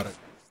think about it.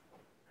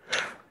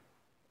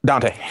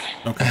 Dante.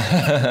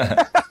 Okay.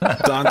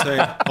 Dante.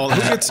 Well,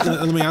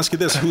 let me ask you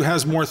this: who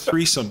has more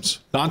threesomes,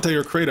 Dante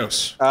or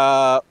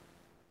Kratos?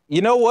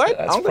 You know what?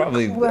 That's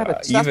probably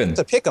even. That's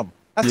a pick 'em.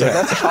 That's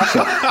a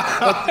toss-up.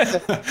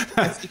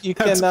 I think you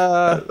can. That's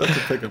a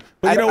pick 'em.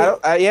 But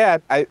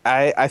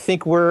I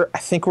think we're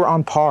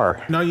on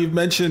par. Now you've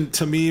mentioned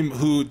Tamim,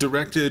 who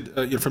directed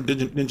from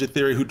Ninja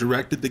Theory, who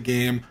directed the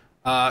game.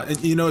 And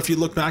if you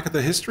look back at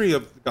the history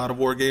of God of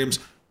War games,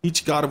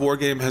 each God of War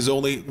game has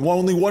only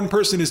one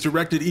person has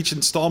directed each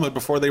installment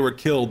before they were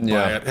killed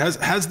by it.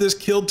 Has this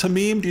killed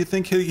Tamim? Do you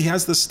think he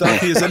has the stuff?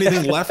 He has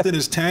anything left in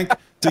his tank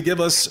to give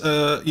us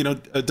a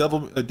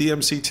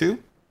DMC2?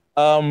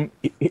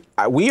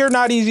 We are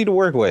not easy to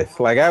work with.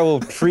 Like, I will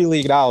freely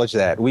acknowledge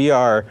that. We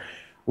are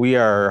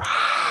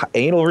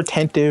anal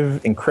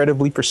retentive,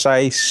 incredibly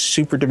precise,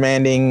 super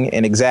demanding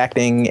and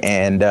exacting,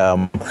 and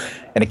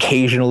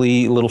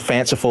occasionally a little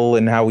fanciful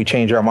in how we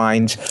change our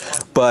minds.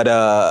 But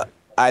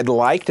I'd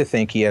like to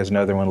think he has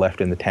another one left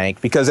in the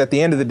tank, because at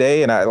the end of the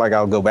day, and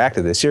I'll go back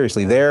to this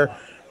seriously, their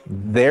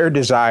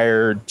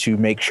desire to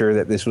make sure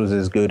that this was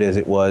as good as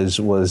it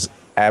was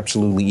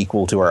absolutely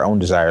equal to our own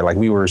desire. Like,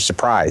 we were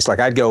surprised. Like,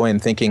 I'd go in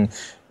thinking,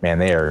 man,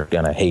 they are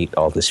going to hate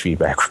all this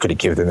feedback we're going to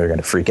give them. They're going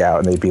to freak out.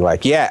 And they'd be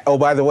like, yeah, oh,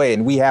 by the way,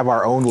 and we have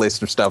our own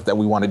list of stuff that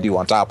we want to do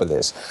on top of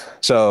this.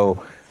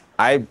 So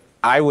I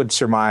would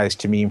surmise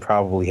Tamim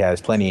probably has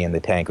plenty in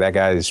the tank. That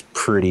guy's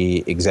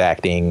pretty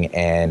exacting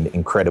and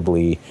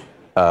incredibly,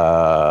 he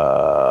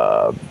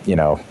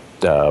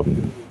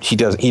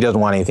doesn't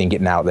want anything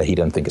getting out that he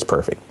doesn't think is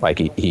perfect. Like,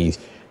 he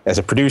as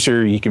a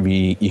producer, you can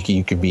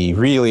be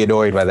really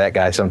annoyed by that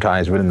guy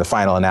sometimes, but in the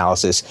final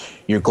analysis,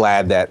 you're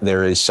glad that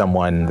there is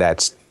someone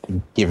that's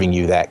giving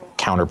you that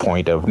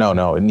counterpoint of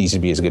no, it needs to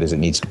be as good as it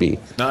needs to be.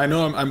 Now, I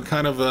know I'm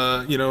kind of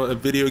a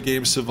video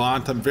game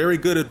savant. I'm very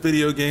good at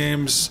video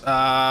games,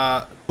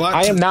 but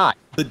I am not.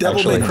 The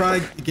Devil May Cry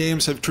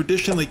games have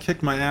traditionally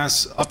kicked my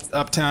ass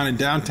uptown and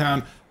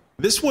downtown.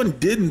 This one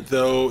didn't,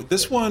 though.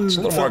 This one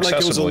felt like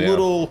it was a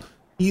little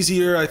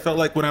easier. I felt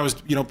like when I was,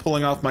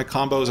 pulling off my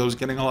combos, I was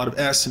getting a lot of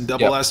S and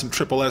double S and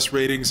triple S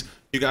ratings.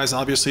 You guys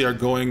obviously are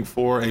going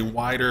for a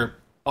wider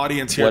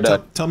audience here.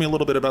 Tell me a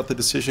little bit about the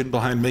decision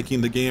behind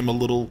making the game a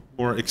little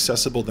more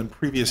accessible than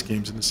previous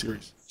games in the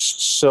series.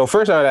 So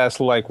first I would ask,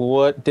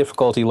 what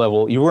difficulty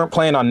level? You weren't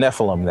playing on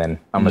Nephilim then,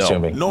 I'm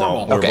assuming?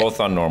 Normal. No, we're both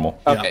on normal.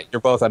 Okay,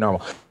 You're both on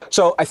normal.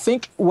 So I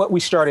think what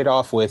we started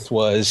off with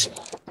was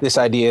this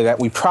idea that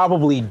we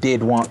probably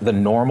did want the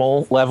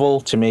normal level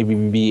to maybe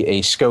be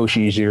a skosh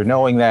easier,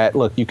 knowing that,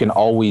 look, you can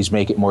always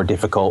make it more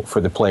difficult for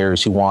the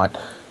players who want,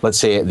 let's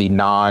say, the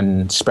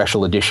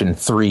non-special edition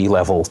 3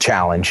 level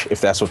challenge,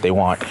 if that's what they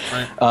want.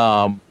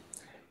 Right.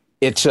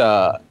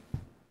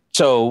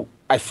 So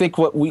I think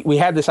what we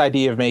had this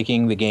idea of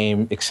making the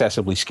game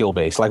excessively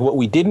skill-based. Like, what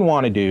we didn't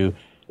want to do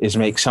is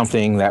make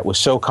something that was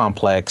so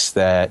complex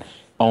that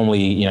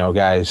only,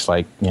 guys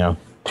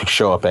to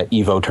show up at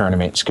Evo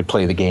tournaments could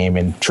play the game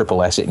and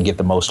triple S it and get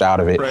the most out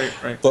of it.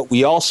 Right. But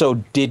we also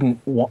didn't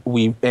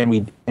we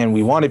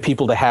wanted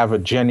people to have a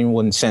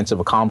genuine sense of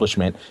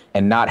accomplishment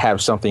and not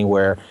have something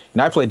where,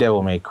 and I played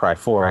Devil May Cry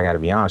 4, I got to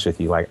be honest with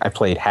you, like, I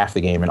played half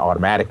the game in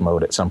automatic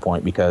mode at some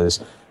point because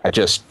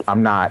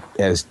I'm not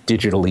as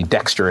digitally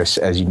dexterous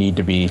as you need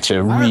to be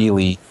to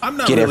really I'm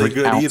not get really every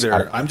good ounce either.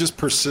 out of it. I'm just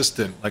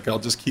persistent. Like, I'll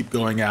just keep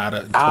going at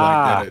it until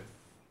I get it.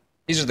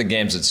 These are the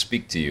games that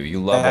speak to you.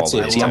 You love That's all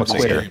it. those See, I'm a types of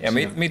quitter. games.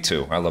 Yeah, me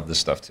too. I love this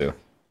stuff too.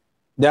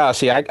 No,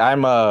 see, not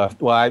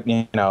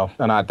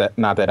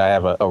that I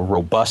have a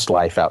robust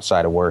life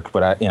outside of work,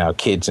 but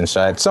kids and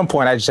so at some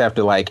point I just have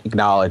to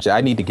acknowledge that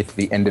I need to get to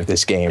the end of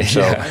this game.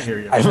 So I hear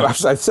you.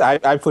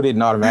 I put it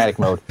in automatic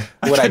mode.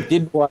 What I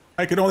did want,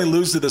 I could only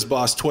lose to this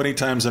boss 20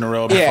 times in a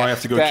row before I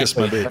have to go kiss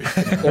my baby.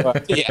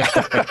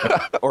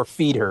 or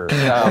feed her.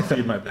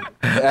 Feed my baby.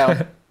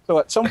 So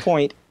at some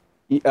point,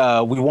 we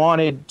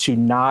wanted to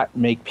not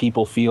make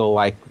people feel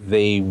like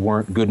they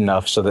weren't good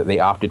enough so that they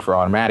opted for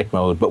automatic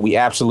mode, but we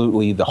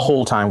absolutely, the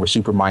whole time, were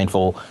super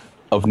mindful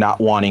of not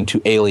wanting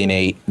to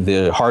alienate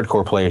the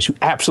hardcore players who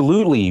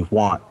absolutely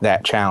want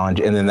that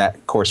challenge and then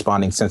that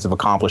corresponding sense of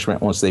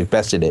accomplishment once they've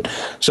bested it.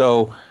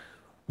 So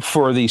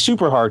for the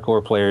super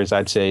hardcore players,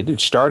 I'd say, dude,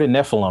 start in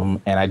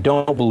Nephilim, and I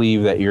don't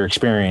believe that your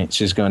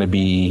experience is going to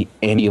be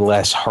any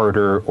less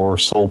harder or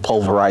soul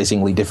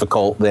pulverizingly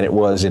difficult than it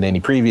was in any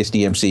previous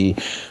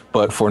DMC.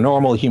 But for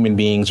normal human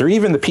beings, or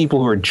even the people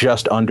who are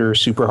just under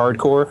super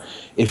hardcore,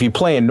 if you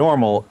play in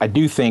normal, I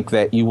do think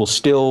that you will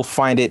still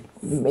find it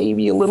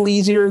maybe a little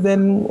easier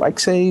than,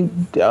 say,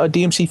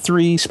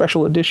 DMC3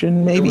 Special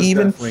Edition, maybe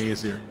even. Definitely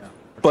easier,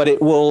 but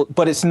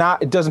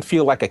it doesn't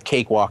feel like a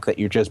cakewalk that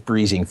you're just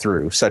breezing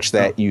through, such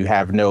that you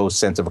have no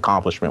sense of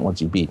accomplishment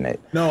once you've beaten it.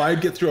 No,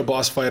 I'd get through a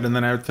boss fight and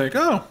then I would think,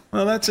 oh,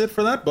 well, that's it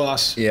for that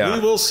boss. Yeah.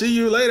 We will see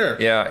you later.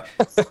 Yeah.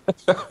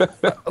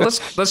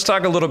 let's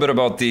talk a little bit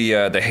about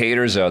the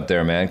haters out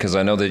there, man, because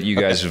I know that you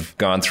guys have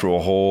gone through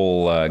a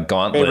whole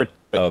gauntlet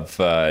of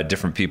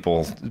different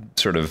people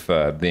sort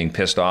of being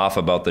pissed off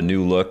about the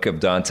new look of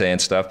Dante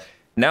and stuff.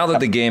 Now that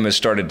the game has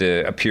started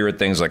to appear at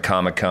things like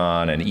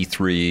Comic-Con and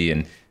E3,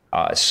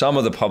 and some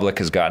of the public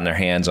has gotten their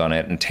hands on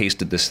it and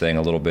tasted this thing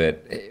a little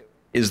bit,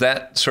 is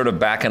that sort of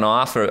backing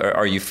off, or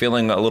are you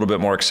feeling a little bit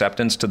more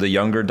acceptance to the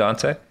younger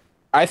Dante?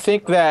 I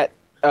think that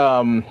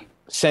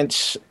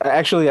since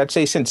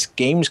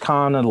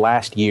Gamescom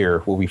last year,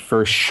 where we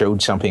first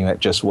showed something that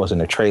just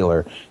wasn't a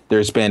trailer,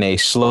 there's been a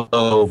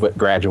slow but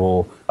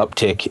gradual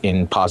uptick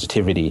in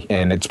positivity,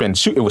 and it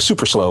was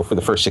super slow for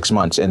the first 6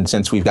 months. And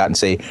since we've gotten,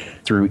 say,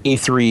 through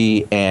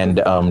E3 and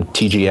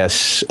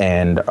TGS,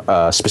 and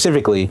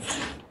specifically,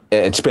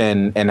 it's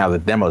been, and now the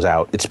demo's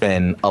out, it's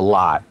been a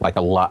lot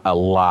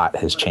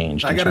has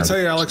changed. I got to tell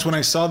you, Alex, when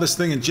I saw this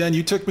thing, and Jen,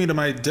 you took me to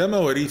my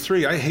demo at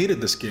E3, I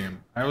hated this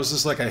game. I was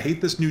just like, I hate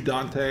this new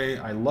Dante.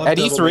 I love at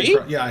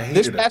E3? Yeah, I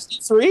hated it. This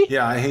past E3?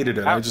 Yeah, I hated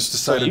it. I just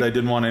decided I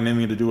didn't want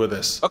anything to do with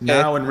this. Okay.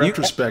 Now, in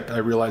retrospect, I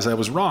realize I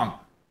was wrong.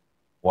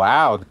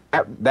 Wow,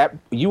 that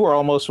you were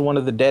almost one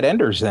of the dead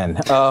enders then.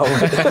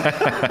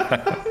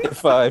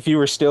 If you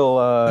were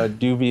still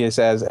dubious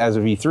as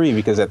of E3,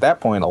 because at that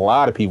point a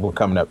lot of people were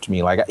coming up to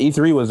me. Like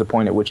E3 was the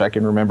point at which I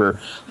can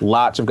remember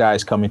lots of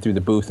guys coming through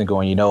the booth and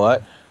going, you know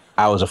what,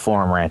 I was a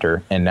forum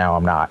ranter and now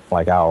I'm not.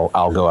 Like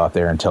I'll go out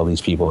there and tell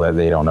these people that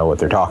they don't know what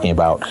they're talking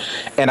about.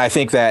 And I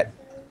think that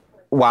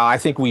while I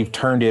think we've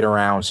turned it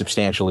around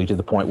substantially to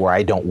the point where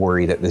I don't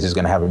worry that this is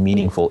going to have a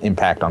meaningful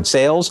impact on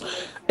sales,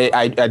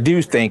 I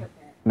do think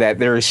that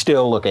there is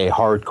still a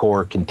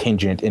hardcore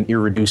contingent, an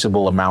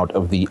irreducible amount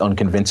of the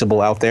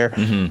unconvincible out there,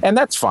 and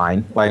that's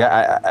fine. Like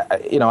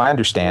I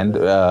understand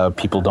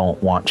people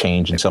don't want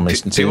change in some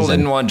instances. People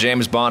didn't want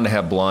James Bond to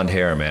have blonde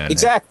hair, man.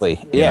 Exactly,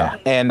 yeah.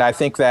 And I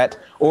think that,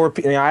 or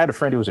I had a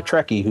friend who was a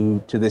Trekkie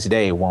who to this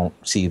day won't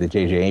see the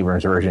J.J.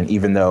 Abrams version,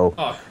 even though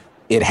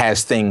it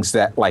has things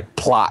that like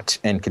plot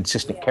and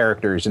consistent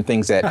characters and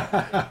things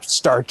that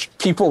start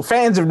people,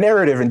 fans of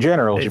narrative in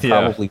general, should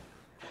probably.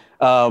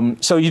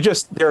 So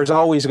there's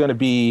always going to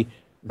be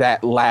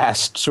that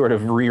last sort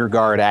of rear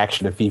guard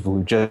action of people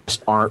who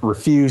just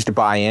refused to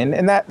buy in,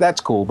 and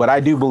that's cool. But I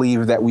do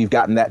believe that we've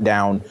gotten that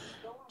down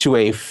to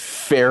a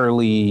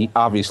fairly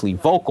obviously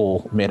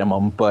vocal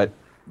minimum, but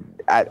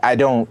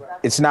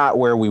it's not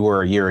where we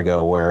were a year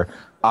ago, where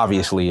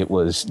obviously it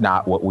was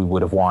not what we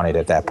would have wanted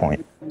at that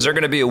point. Is there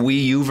going to be a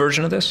Wii U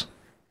version of this?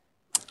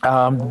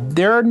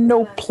 There are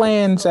no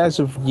plans as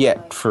of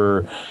yet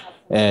for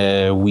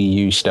Wii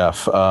U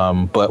stuff,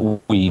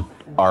 but we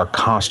are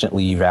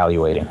constantly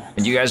evaluating.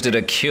 And you guys did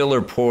a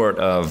killer port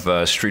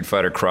of Street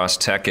Fighter Cross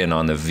Tekken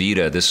on the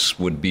Vita. This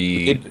would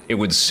be it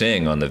would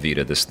sing on the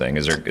Vita. This thing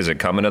is it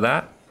coming to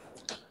that?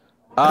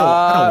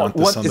 I don't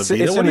want this on the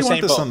Vita. What do you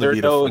want this on the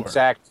Vita for? There are no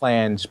exact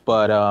plans,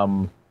 but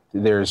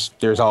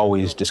there's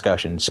always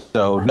discussions.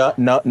 So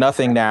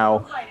nothing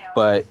now,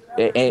 but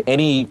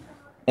any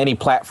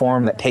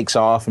platform that takes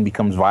off and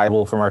becomes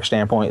viable from our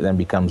standpoint then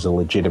becomes a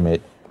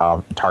legitimate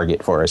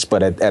target for us,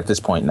 but at this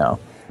point, no.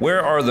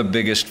 Where are the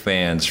biggest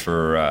fans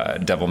for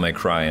Devil May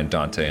Cry and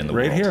Dante in the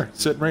world? Right here,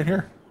 sitting right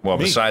here. Well,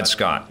 besides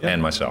Scott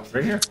and myself.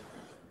 Right here.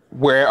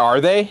 Where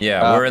are they?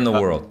 Yeah, where in the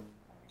world?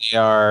 They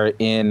are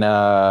in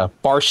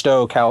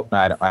Barstow,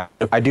 California.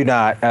 I do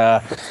not.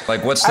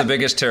 Like, what's the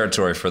biggest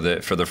territory for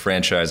the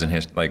franchise and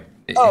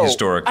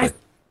historically?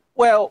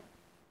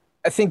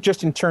 I think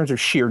just in terms of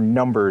sheer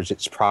numbers,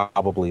 it's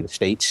probably the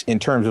States. In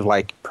terms of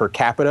like per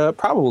capita,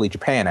 probably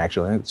Japan,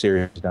 actually. I think the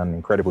series has done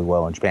incredibly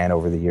well in Japan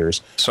over the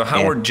years. So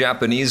how are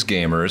Japanese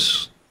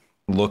gamers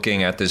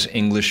looking at this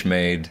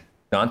English-made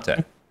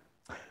Dante?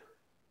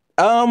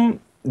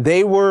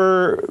 They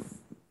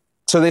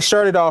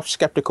started off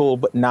skeptical,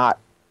 but not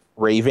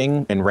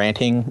raving and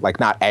ranting,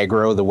 like not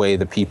aggro the way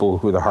the people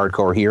who are the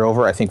hardcore here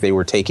over. I think they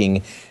were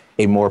taking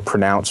a more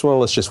pronounced, well,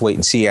 let's just wait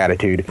and see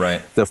attitude.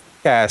 Right. The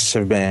forecasts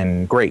have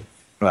been great.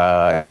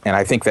 And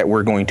I think that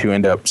we're going to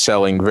end up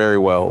selling very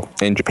well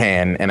in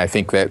Japan. And I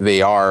think that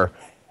they are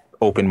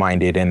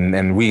open-minded.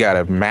 And we got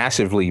a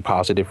massively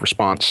positive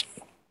response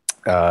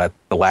the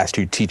last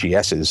two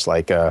TGSs.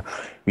 Like I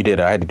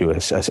had to do a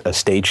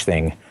stage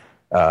thing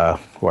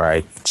where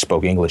I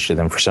spoke English to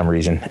them for some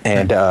reason.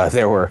 And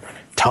there were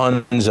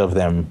tons of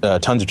them,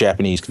 tons of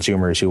Japanese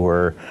consumers who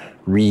were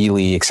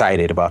really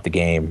excited about the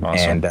game.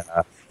 Awesome.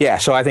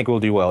 And so I think we'll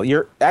do well.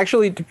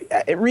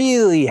 It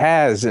really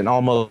has an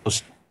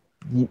almost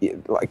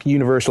like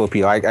universal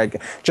appeal. I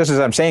just as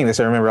I'm saying this,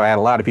 I remember I had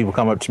a lot of people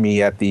come up to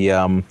me at the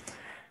Gamers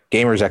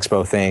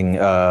Expo thing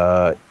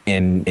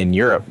in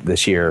Europe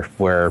this year,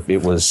 where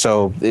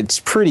it's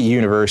pretty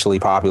universally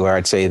popular.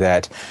 I'd say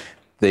that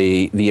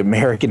the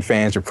American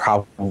fans are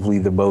probably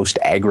the most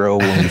aggro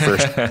when we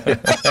first.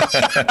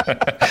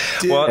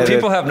 Well,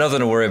 people have nothing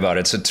to worry about.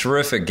 It's a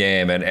terrific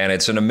game, and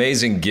it's an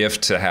amazing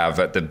gift to have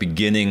at the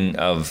beginning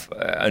of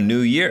a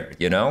new year.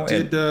 You know.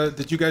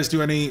 Did you guys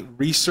do any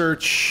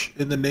research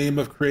in the name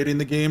of creating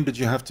the game? Did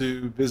you have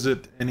to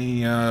visit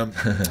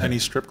any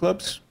strip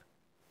clubs?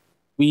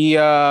 We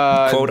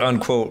quote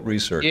unquote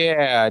research.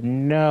 Yeah,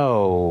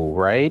 no,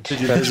 right?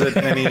 Did you visit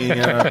any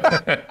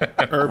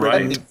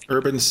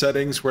urban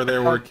settings where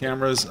there were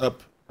cameras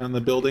up on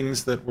the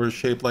buildings that were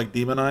shaped like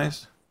demon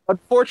eyes?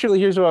 Unfortunately,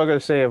 here's what I'm going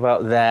to say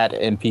about that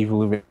and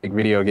people who make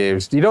video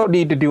games. You don't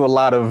need to do a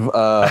lot of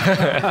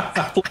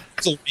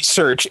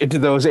research into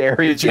those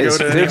areas. Did you go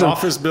to any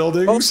office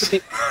buildings?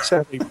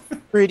 Have a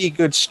pretty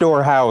good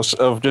storehouse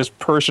of just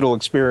personal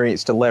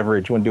experience to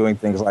leverage when doing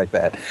things like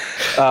that.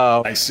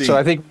 I see. So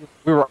I think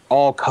we were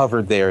all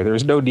covered there.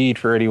 There's no need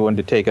for anyone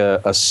to take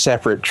a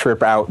separate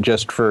trip out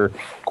just for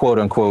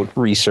quote-unquote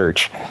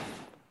research.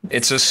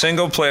 It's a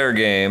single-player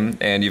game,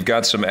 and you've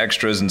got some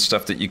extras and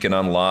stuff that you can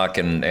unlock,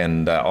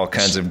 and all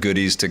kinds of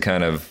goodies to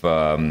kind of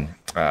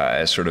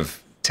sort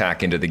of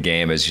tack into the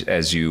game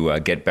as you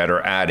get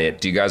better at it.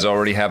 Do you guys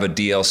already have a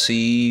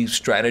DLC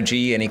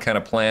strategy? Any kind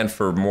of plan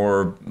for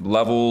more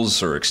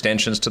levels or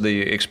extensions to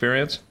the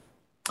experience?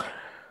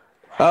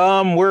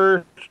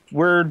 We're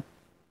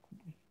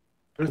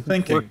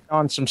thinking working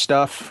on some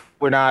stuff.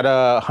 We're not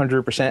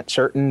 100%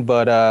 certain,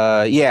 but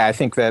yeah, I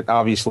think that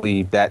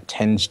obviously that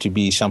tends to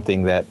be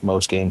something that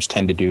most games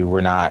tend to do.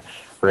 We're not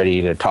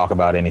ready to talk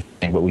about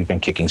anything, but we've been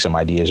kicking some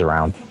ideas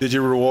around. Did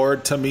you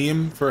reward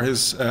Tamim for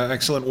his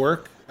excellent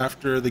work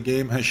after the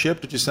game has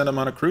shipped? Did you send him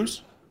on a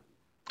cruise?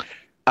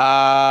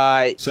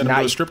 Send him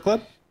to a strip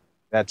club?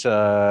 That's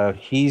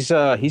he's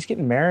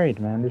getting married,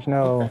 man. There's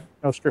no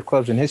strip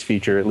clubs in his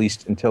future, at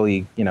least until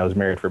he is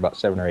married for about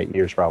 7 or 8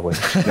 years, probably.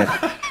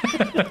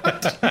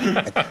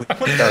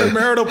 What kind of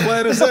marital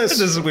plan is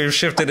this? We've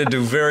shifted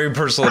into very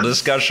personal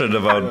discussion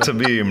about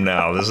Tamim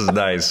now. This is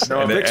nice.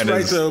 No, Vic's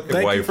right, though.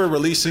 Thank you for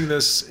releasing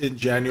this in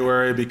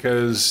January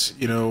because,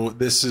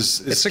 this is...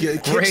 It's a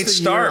great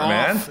start,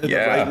 man. In the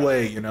right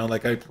way,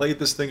 Like, I played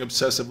this thing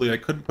obsessively. I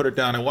couldn't put it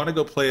down. I want to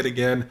go play it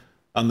again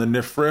on the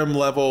Nifrim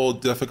level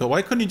difficult.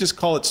 Why couldn't you just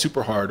call it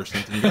super hard or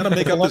something? You got to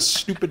make up this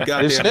stupid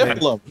goddamn name.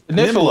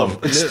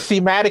 Niflheim. It's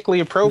thematically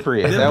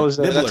appropriate. That's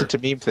a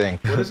Tamim thing.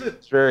 What is it?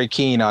 It's very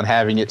keen on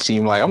having it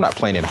seem like I'm not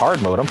playing in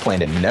hard mode. I'm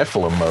playing in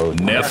Nephilim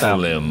mode.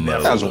 Nephilim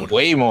mode. That was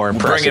way more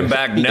impressive. Bringing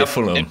back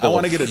Nephilim. I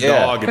want to get a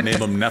dog and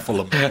name him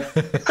Nephilim.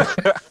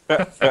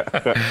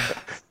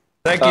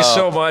 Thank you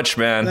so much,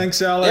 man. Thanks,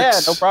 Alex.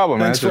 Yeah, no problem.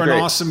 Thanks for an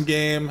awesome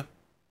game.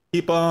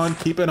 Keep on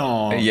keeping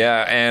on.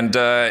 Yeah, and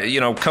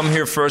come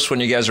here first when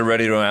you guys are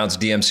ready to announce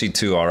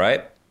DMC2, all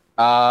right?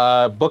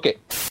 Book it.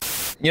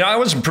 I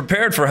wasn't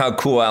prepared for how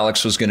cool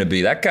Alex was going to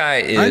be. That guy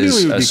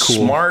is a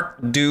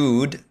smart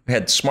dude,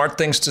 had smart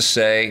things to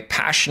say,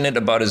 passionate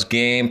about his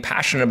game,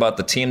 passionate about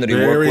the team that he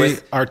worked with.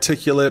 Very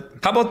articulate.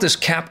 How about this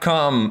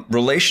Capcom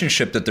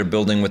relationship that they're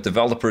building with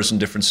developers in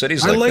different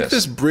cities I like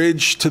this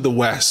bridge to the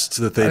West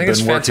that they've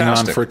been working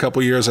on for a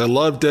couple of years. I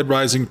love Dead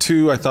Rising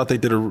 2. I thought they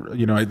did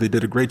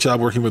a great job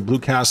working with Blue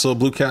Castle.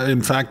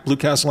 In fact, Blue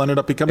Castle ended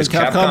up becoming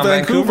Capcom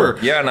Vancouver.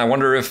 Yeah, and I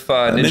wonder if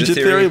Ninja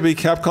Theory will be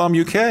Capcom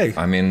UK.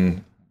 I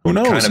mean, who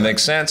knows? Kind of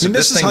makes sense.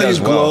 This is how you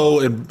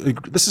grow, and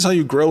this is how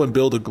you grow and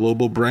build a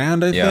global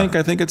brand.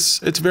 I think it's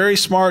very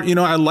smart.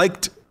 I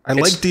like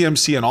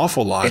DMC an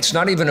awful lot. It's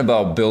not even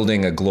about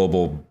building a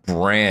global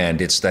brand.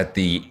 It's that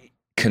the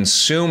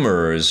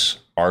consumers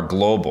are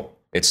global.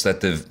 It's that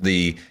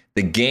the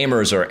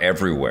gamers are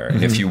everywhere.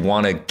 And if you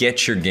want to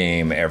get your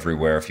game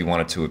everywhere, if you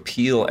want it to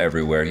appeal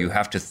everywhere, you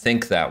have to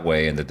think that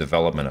way in the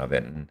development of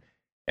it.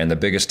 And the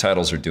biggest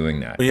titles are doing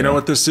that. Well, you know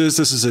what this is?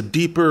 This is a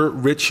deeper,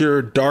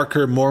 richer,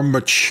 darker, more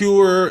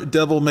mature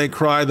Devil May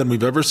Cry than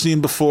we've ever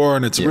seen before.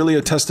 And it's really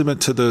a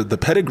testament to the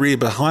pedigree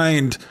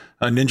behind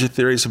Ninja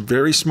Theory. Some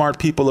very smart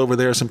people over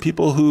there. Some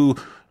people who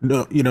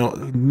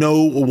know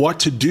what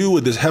to do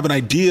with this, have an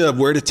idea of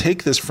where to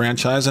take this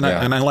franchise. And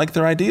I like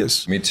their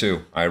ideas. Me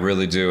too. I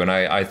really do. And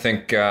I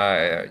think,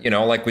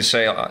 like we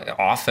say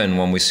often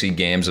when we see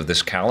games of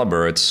this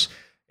caliber, it's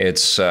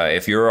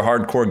if you're a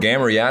hardcore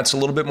gamer, it's a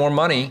little bit more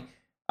money.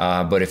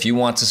 But if you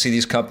want to see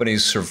these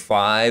companies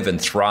survive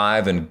and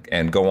thrive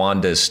and go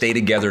on to stay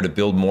together to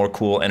build more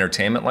cool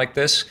entertainment like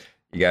this,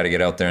 you got to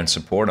get out there and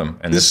support them.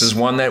 And this is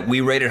one that we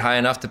rated high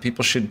enough that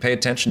people should pay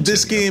attention to.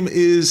 This game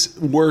is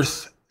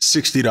worth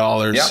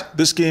 $60. Yeah.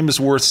 This game is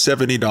worth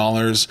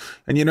 $70.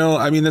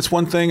 And that's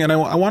one thing. And I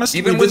want us to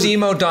even with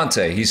Emo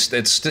Dante, he's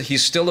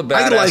still a badass.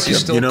 I like him. He's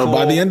still cool.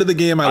 By the end of the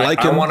game, I like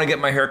him. I want to get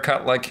my hair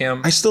cut like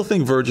him. I still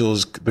think Virgil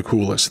is the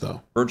coolest,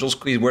 though.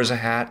 He wears a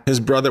hat.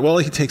 His brother,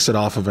 he takes it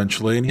off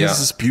eventually, and he has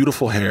this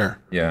beautiful hair.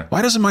 Yeah.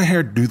 Why doesn't my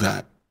hair do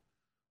that?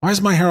 Why is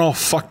my hair all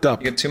fucked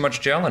up? You get too much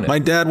gel in it. My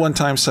dad one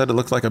time said it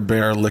looked like a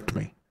bear licked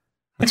me.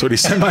 That's what he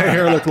said my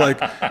hair looked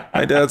like.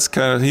 My dad's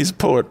he's a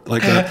poet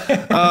like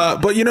that.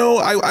 But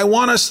I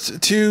want us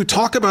to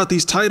talk about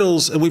these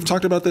titles, and we've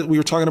talked about that. We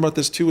were talking about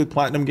this too with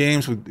Platinum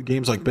Games, with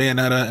games like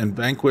Bayonetta and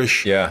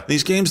Vanquish. Yeah.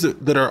 These games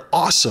that are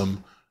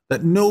awesome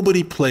that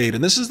nobody played.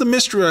 And this is the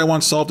mystery I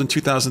want solved in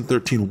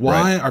 2013.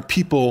 Why are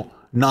people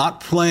not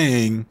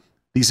playing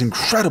these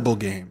incredible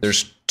games?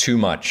 There's too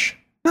much.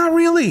 Not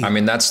really. I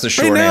mean, that's the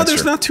short right now, answer.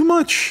 There's not too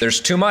much. There's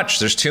too much.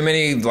 There's too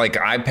many like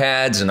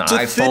iPads and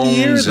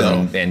iPhones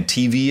and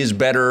TV is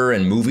better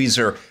and movies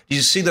are. Did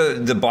you see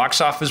the box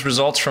office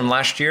results from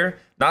last year?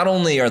 Not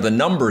only are the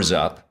numbers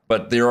up,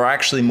 but there are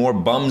actually more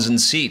bums in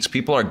seats.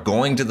 People are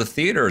going to the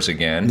theaters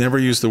again. Never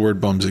use the word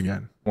bums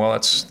again. Well,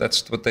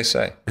 that's what they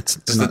say. It's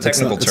not, the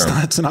technical term.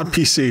 It's not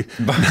PC.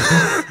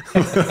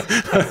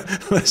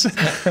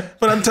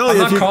 But I'm telling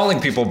you, I'm not calling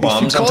people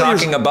bums. I'm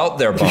talking about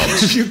their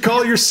bums. If you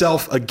call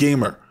yourself a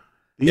gamer,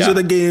 these are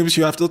the games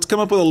you have to. Let's come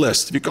up with a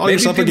list. If you call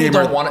yourself a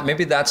gamer,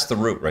 maybe that's the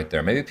root right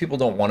there. Maybe people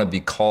don't want to be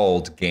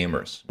called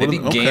gamers. Maybe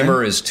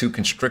gamer is too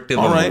constrictive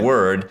of a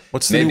word.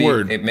 What's the new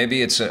word?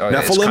 Maybe it's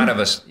Nephilim? It's kind of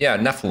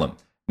Nephilim.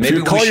 Maybe if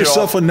you call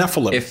yourself a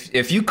Nephilim.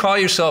 If you call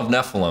yourself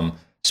Nephilim,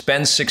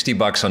 spend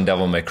 $60 on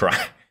Devil May Cry.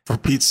 For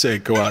Pete's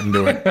sake, go out and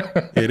do it.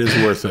 It is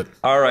worth it.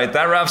 All right,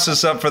 that wraps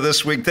us up for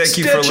this week. Thank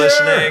you for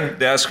listening.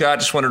 Yeah, Scott,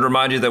 just wanted to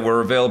remind you that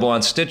we're available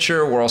on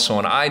Stitcher. We're also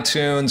on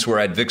iTunes. We're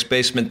at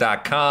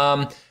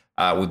VixBasement.com.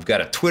 We've got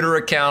a Twitter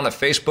account, a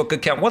Facebook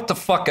account. What the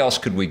fuck else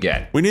could we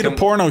get? We need a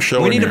porno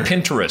show. We need a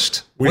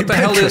Pinterest. What the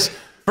hell is...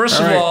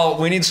 First of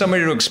all, we need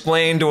somebody to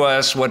explain to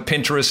us what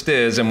Pinterest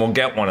is, and we'll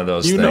get one of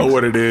those things. You know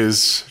what it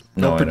is.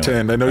 Don't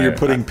pretend. I know you're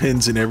putting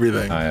pins in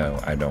everything.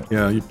 I don't.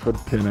 Yeah, you put a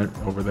pin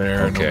over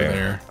there and over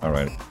there. All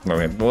right.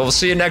 Well, we'll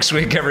see you next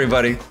week,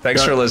 everybody.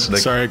 Thanks for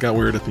listening. Sorry, I got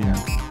weird at the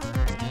end.